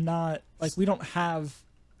that there's not... Like, we don't have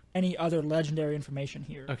any other legendary information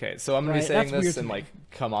here. Okay, so I'm gonna Right, be saying that's weird this to and me. like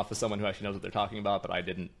come off as someone who actually knows what they're talking about, but I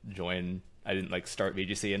didn't start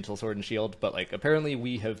VGC until Sword and Shield, but like apparently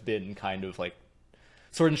we have been kind of like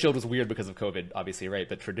Sword and Shield was weird because of COVID, obviously, right?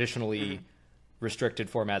 But traditionally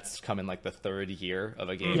restricted formats come in like the third year of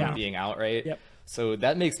a game Yeah. being out, right? Yep. So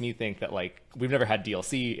that makes me think that like we've never had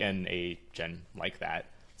DLC in a gen like that.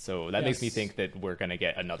 So that makes me Yes. think that we're gonna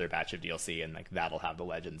get another batch of DLC and like that'll have the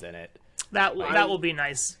legends in it. That will be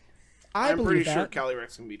nice. I I'm believe pretty that. sure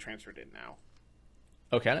Calyrex can be transferred in now.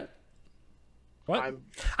 Oh, can it? What?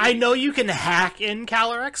 I know you can hack in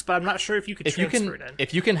CalRX, but I'm not sure if you could transfer it in.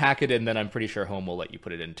 If you can hack it in, then I'm pretty sure Home will let you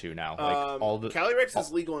put it in too now. Like CalRX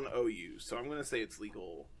is legal in OU, so I'm gonna say it's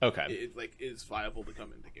legal. Okay. It is viable to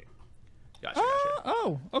come into game. Gotcha.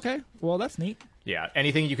 Oh, okay. Well, that's neat. Yeah,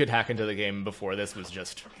 anything you could hack into the game before this was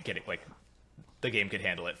just getting like the game could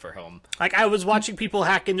handle it for Home. Like I was watching people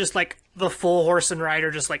hack in just like the full horse and rider,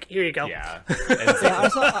 just like here you go. Yeah.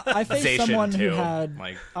 I faced Zacian, someone who too. had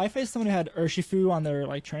Like- I faced someone who had Urshifu on their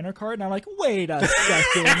like trainer card, and I'm like, wait a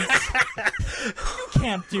second, you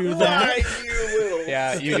can't do that. Why, you little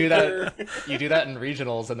Yeah, you do that. You do that in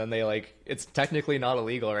regionals, and then they like it's technically not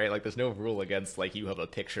illegal, right? Like there's no rule against like you have a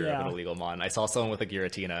picture of an illegal mon. I saw someone with a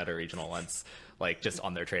Giratina at a regional once, like just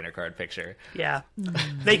on their trainer card picture. Yeah.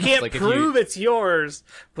 They can't Like, if prove it's yours,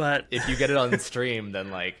 but If you get it on stream,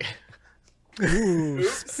 then like Ooh,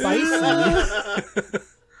 spicy.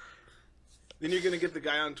 Then you're gonna get the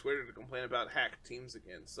guy on Twitter to complain about hacked teams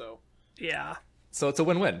again. So yeah. so it's a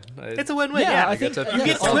win-win. It's a win-win. Yeah, Yeah, I I get think to- you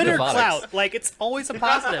get all Twitter Cafotics. clout. Like it's always a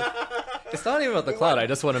positive. It's not even about the cloud. I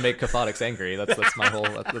just want to make Cafotics angry. That's my whole.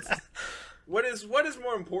 That's, what is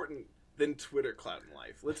more important than Twitter clout in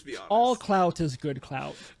life? Let's be honest. All clout is good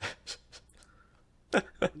clout.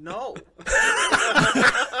 No.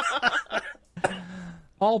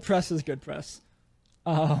 All press is good press.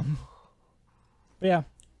 But yeah,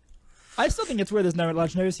 I still think it's weird there's no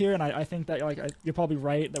legendaries here, and I think that you're probably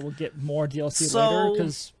right that we'll get more DLC So- later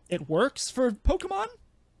because it works for Pokemon,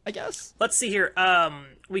 I guess. Let's see here.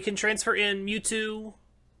 We can transfer in Mewtwo,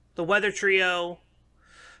 the Weather Trio.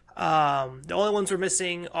 The only ones we're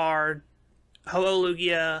missing are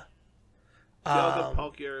Ho-Oh-Lugia. Dialga,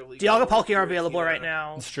 Palkia, Leaf, Dialga, Palkia are available Giratina. right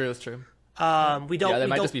now. it's true. It's true. We don't. Yeah, they we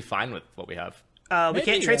might don't, just be fine with what we have. we can't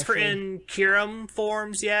Maybe, transfer actually. in Kyurem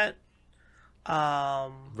forms yet.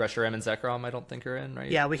 Reshiram and Zekrom, I don't think are in,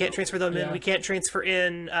 right? Yeah, we can't transfer them in. Yeah. We can't transfer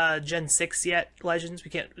in Gen 6 yet, Legends.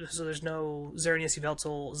 We can't, so there's no Xerneas,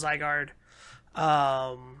 Yveltal, Zygarde.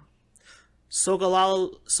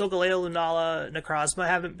 Solgaleo, Lunala, Necrozma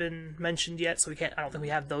haven't been mentioned yet, so we can't, I don't think we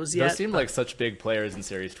have those yet. Those seem like such big players in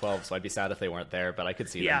Series 12, so I'd be sad if they weren't there, but I could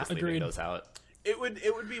see Yeah, them just leaving agreed. those out. It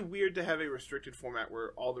would be weird to have a restricted format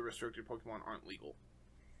where all the restricted Pokemon aren't legal.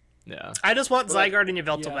 Yeah. I just want But- Zygarde and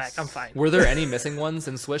Yveltal Yes. back. I'm fine. Were there any missing ones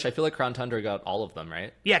in Swish? I feel like Crown Tundra got all of them,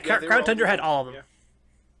 right? Yeah, Yeah, they were Crown all Tundra had legal. all of them. Yeah.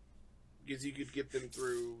 Because you could get them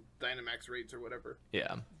through Dynamax rates or whatever.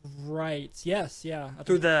 Yeah. Right. Yes. Yeah. I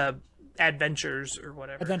Through think- the adventures or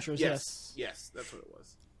whatever. adventures. Yes. Yes, that's what it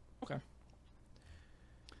was. Okay.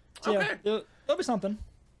 So, Okay. yeah, there'll be something.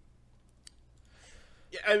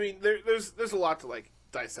 Yeah, I mean, there's a lot to like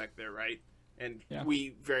dissect there, right? And Yeah. we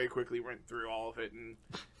very quickly went through all of it, and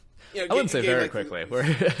you know, I wouldn't say very like, quickly.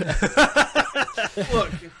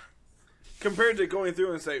 Look, compared to going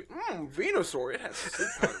through and say, Venusaur, it has sleep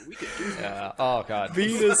powder. We could do that. Yeah. Oh god.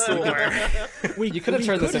 Venusaur. You could have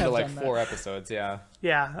turned this into like done that. 4 episodes. Yeah.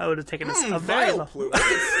 Yeah, I would have taken a very long. Vileplume. I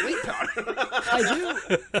get sleep powder.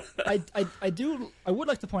 I would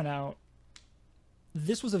like to point out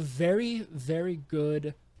this was a very, very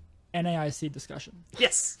good NAIC discussion.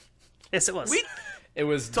 Yes. Yes, it was. It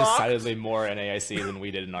was Talked. decidedly more NAIC than we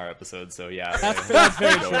did in our episode, so yeah. That's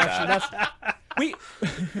very true. Actually, we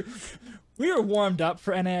we were warmed up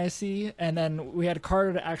for NAIC, and then we had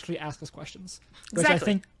Carter to actually ask us questions, which I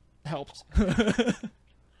Exactly. think helped.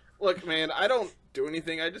 Look, man, I don't do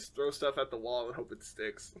anything. I just throw stuff at the wall and hope it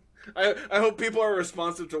sticks. I hope people are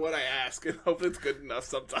responsive to what I ask and hope it's good enough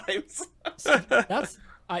sometimes.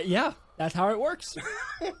 Yeah, that's how it works.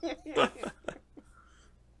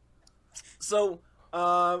 So,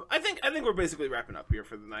 I think we're basically wrapping up here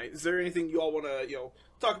for the night. Is there anything you all want to,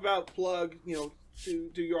 talk about, plug, do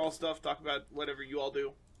your all stuff, talk about whatever you all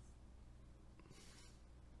do?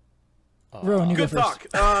 Rowan, you go Good first.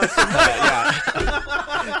 talk.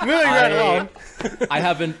 Moving right along. I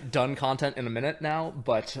haven't done content in a minute now,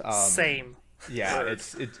 but Same. yeah,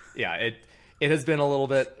 it has been a little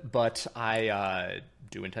bit, but I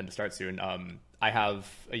do intend to start soon. I have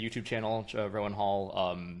a YouTube channel, Rowan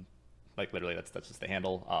Hall. Like literally, that's just the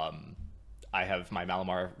handle. I have my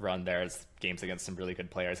Malamar run there. It's games against some really good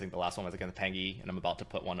players. I think the last one was against Pengy, and I'm about to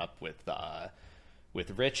put one up with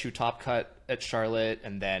Rich, who top cut at Charlotte,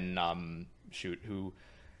 and then and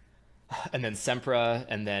then Sempra,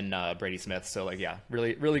 and then Brady Smith. So like, yeah,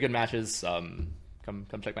 really really good matches. Come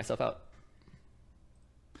check my stuff out.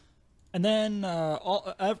 And then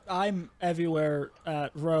I'm everywhere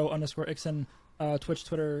at row_Ixon, Twitch,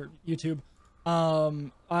 Twitter, YouTube.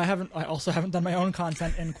 I also haven't done my own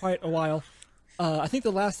content in quite a while. I think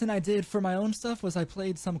the last thing I did for my own stuff was I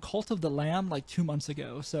played some Cult of the Lamb like 2 months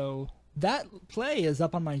ago. So that play is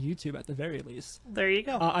up on my YouTube at the very least. There you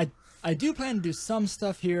go. I do plan to do some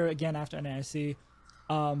stuff here again after NAIC,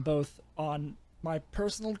 both on my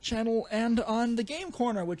personal channel and on the Game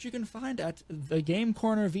Corner, which you can find at the Game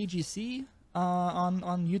Corner VGC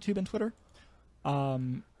on YouTube and Twitter.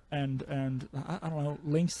 And I don't know,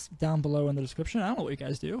 links down below in the description. I don't know what you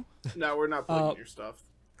guys do. No, we're not plugging your stuff.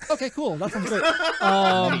 Okay, cool. That sounds great.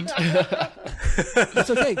 It's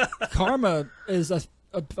okay. Karma is a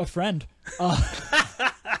friend.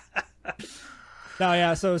 No,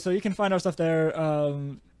 yeah. So you can find our stuff there.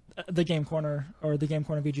 The Game Corner or the Game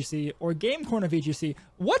Corner VGC or Game Corner VGC.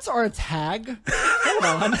 What's our tag?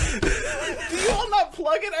 Hold on. Do you all not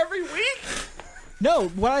plug it every week? No,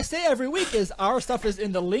 what I say every week is our stuff is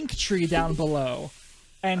in the link tree down below.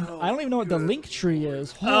 And I don't even know what the link tree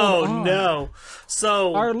is. Hold on. No.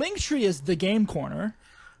 So our link tree is the Game Corner.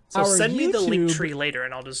 So send me the link tree later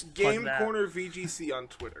and I'll just plug Game that. Corner VGC on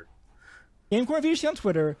Twitter. Game Corner VGC on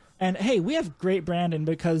Twitter. And hey, we have great branding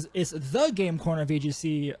because it's the Game Corner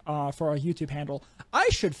VGC for our YouTube handle. I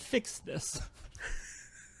should fix this.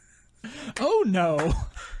 Oh no.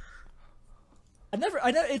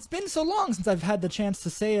 It's been so long since I've had the chance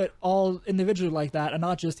to say it all individually like that and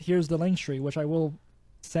not just here's the link tree, which I will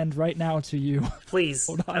send right now to you. Please.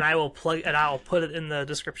 And I will I'll put it in the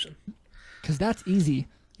description. Cuz that's easy.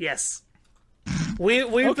 Yes.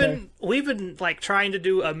 We've been like trying to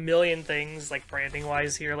do a million things like branding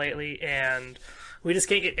wise here lately and we just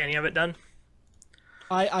can't get any of it done.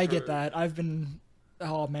 I get that.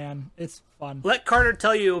 Oh man, it's fun. Let Carter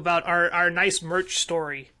tell you about our nice merch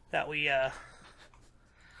story that we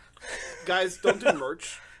Guys, don't do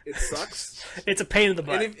merch. It sucks. It's a pain in the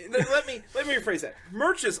butt. And let me rephrase that.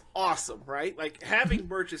 Merch is awesome, right? Like having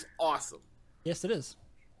merch is awesome. Yes, it is.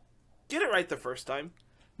 Get it right the first time.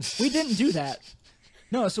 We didn't do that.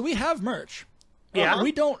 No, so we have merch. Yeah.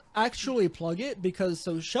 We don't actually plug it because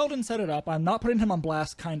Sheldon set it up. I'm not putting him on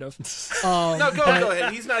blast, kind of. No, go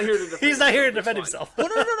ahead. He's not here to defend. He's not here to defend himself.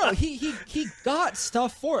 No. He got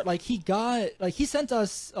stuff for it. Like he sent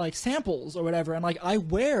us like samples or whatever, and like I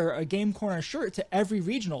wear a Game Corner shirt to every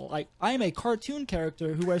regional. Like I am a cartoon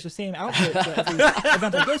character who wears the same outfit to every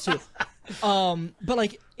event I go to. But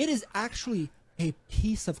like it is actually a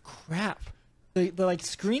piece of crap. The like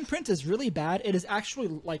screen print is really bad. It is actually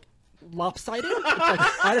like lopsided. It's like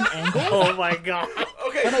at an angle. Oh my god.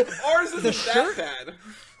 Okay, ours isn't that bad.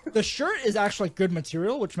 The shirt is actually good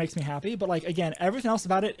material, which makes me happy. But like again, everything else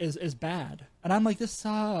about it is bad, and I'm like, this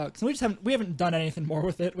sucks. And we haven't done anything more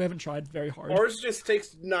with it. We haven't tried very hard. Ours just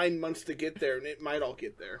takes 9 months to get there, and it might all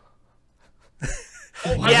get there.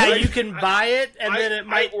 You can buy it, and then it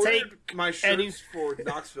might take my shirts for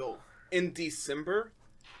Knoxville in December.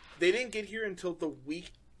 They didn't get here until a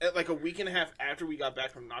week and a half after we got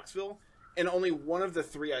back from Knoxville, and only one of the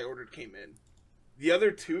 3 I ordered came in. The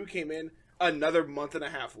other 2 came in another month and a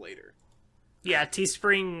half later. Yeah,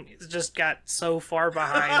 Teespring just got so far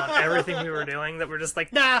behind on everything we were doing that we're just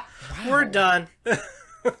like, nah, we're done.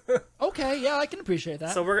 Okay, yeah, I can appreciate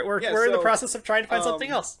that. So we're in the process of trying to find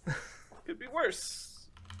something else. Could be worse.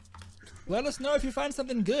 Let us know if you find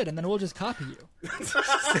something good, and then we'll just copy you.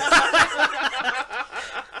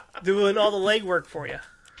 Doing all the legwork for you.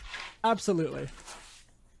 Absolutely.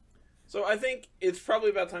 So I think it's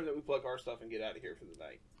probably about time that we plug our stuff and get out of here for the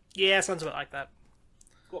night. Yeah, sounds about like that.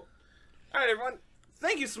 Cool. All right, everyone.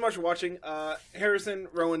 Thank you so much for watching. Harrison,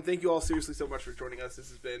 Rowan, thank you all seriously so much for joining us. This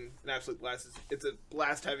has been an absolute blast. It's a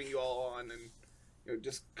blast having you all on and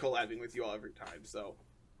just collabing with you all every time. So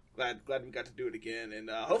glad we got to do it again,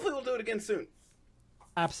 and hopefully we'll do it again soon.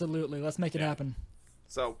 Absolutely. Let's make it happen.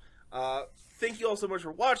 So thank you all so much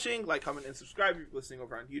for watching. Like, comment, and subscribe if you're listening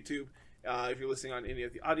over on YouTube. If you're listening on any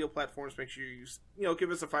of the audio platforms, make sure you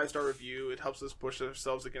give us a 5-star review. It helps us push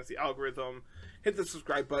ourselves against the algorithm. Hit the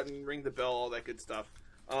subscribe button, ring the bell, all that good stuff.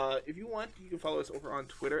 If you want, you can follow us over on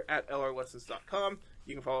Twitter at lrlessons.com.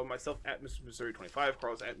 You can follow myself at Mr. Missouri25.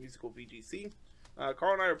 Carl's at musicalvgc.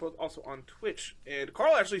 Carl and I are both also on Twitch, and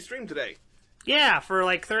Carl actually streamed today. Yeah, for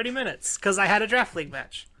like 30 minutes because I had a draft league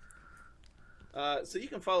match. So you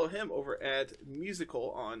can follow him over at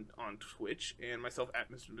Musical on Twitch, and myself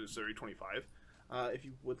at Mr. Missouri25. If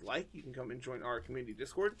you would like, you can come and join our community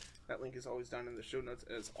Discord. That link is always down in the show notes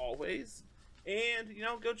as always. And,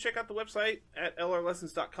 go check out the website at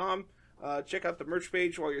lrlessons.com. Check out the merch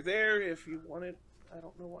page while you're there if you want it. I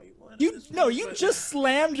don't know why you want it. You just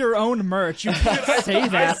slammed your own merch. You can't say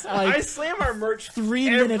that. I slam our merch 3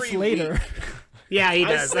 minutes later. Week. Yeah, he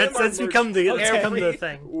does. That's become the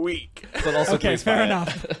thing. Week. But also okay, fair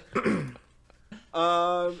enough.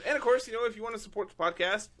 And of course, if you want to support the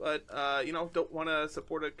podcast, but don't want to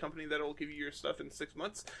support a company that will give you your stuff in 6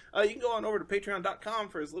 months, you can go on over to patreon.com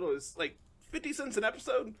for as little as like 50 cents an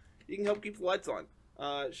episode. You can help keep the lights on.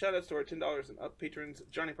 Shout outs to our $10 and up patrons,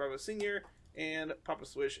 Johnny Bravo Sr. and Papa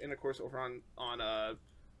Swish, and of course over on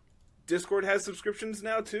Discord has subscriptions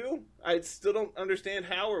now too. I still don't understand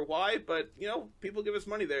how or why, but people give us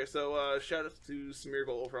money there. So shout out to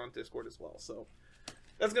Smeargle over on Discord as well. So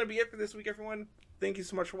that's gonna be it for this week, everyone. Thank you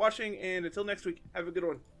so much for watching, and until next week, have a good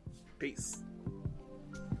one. Peace.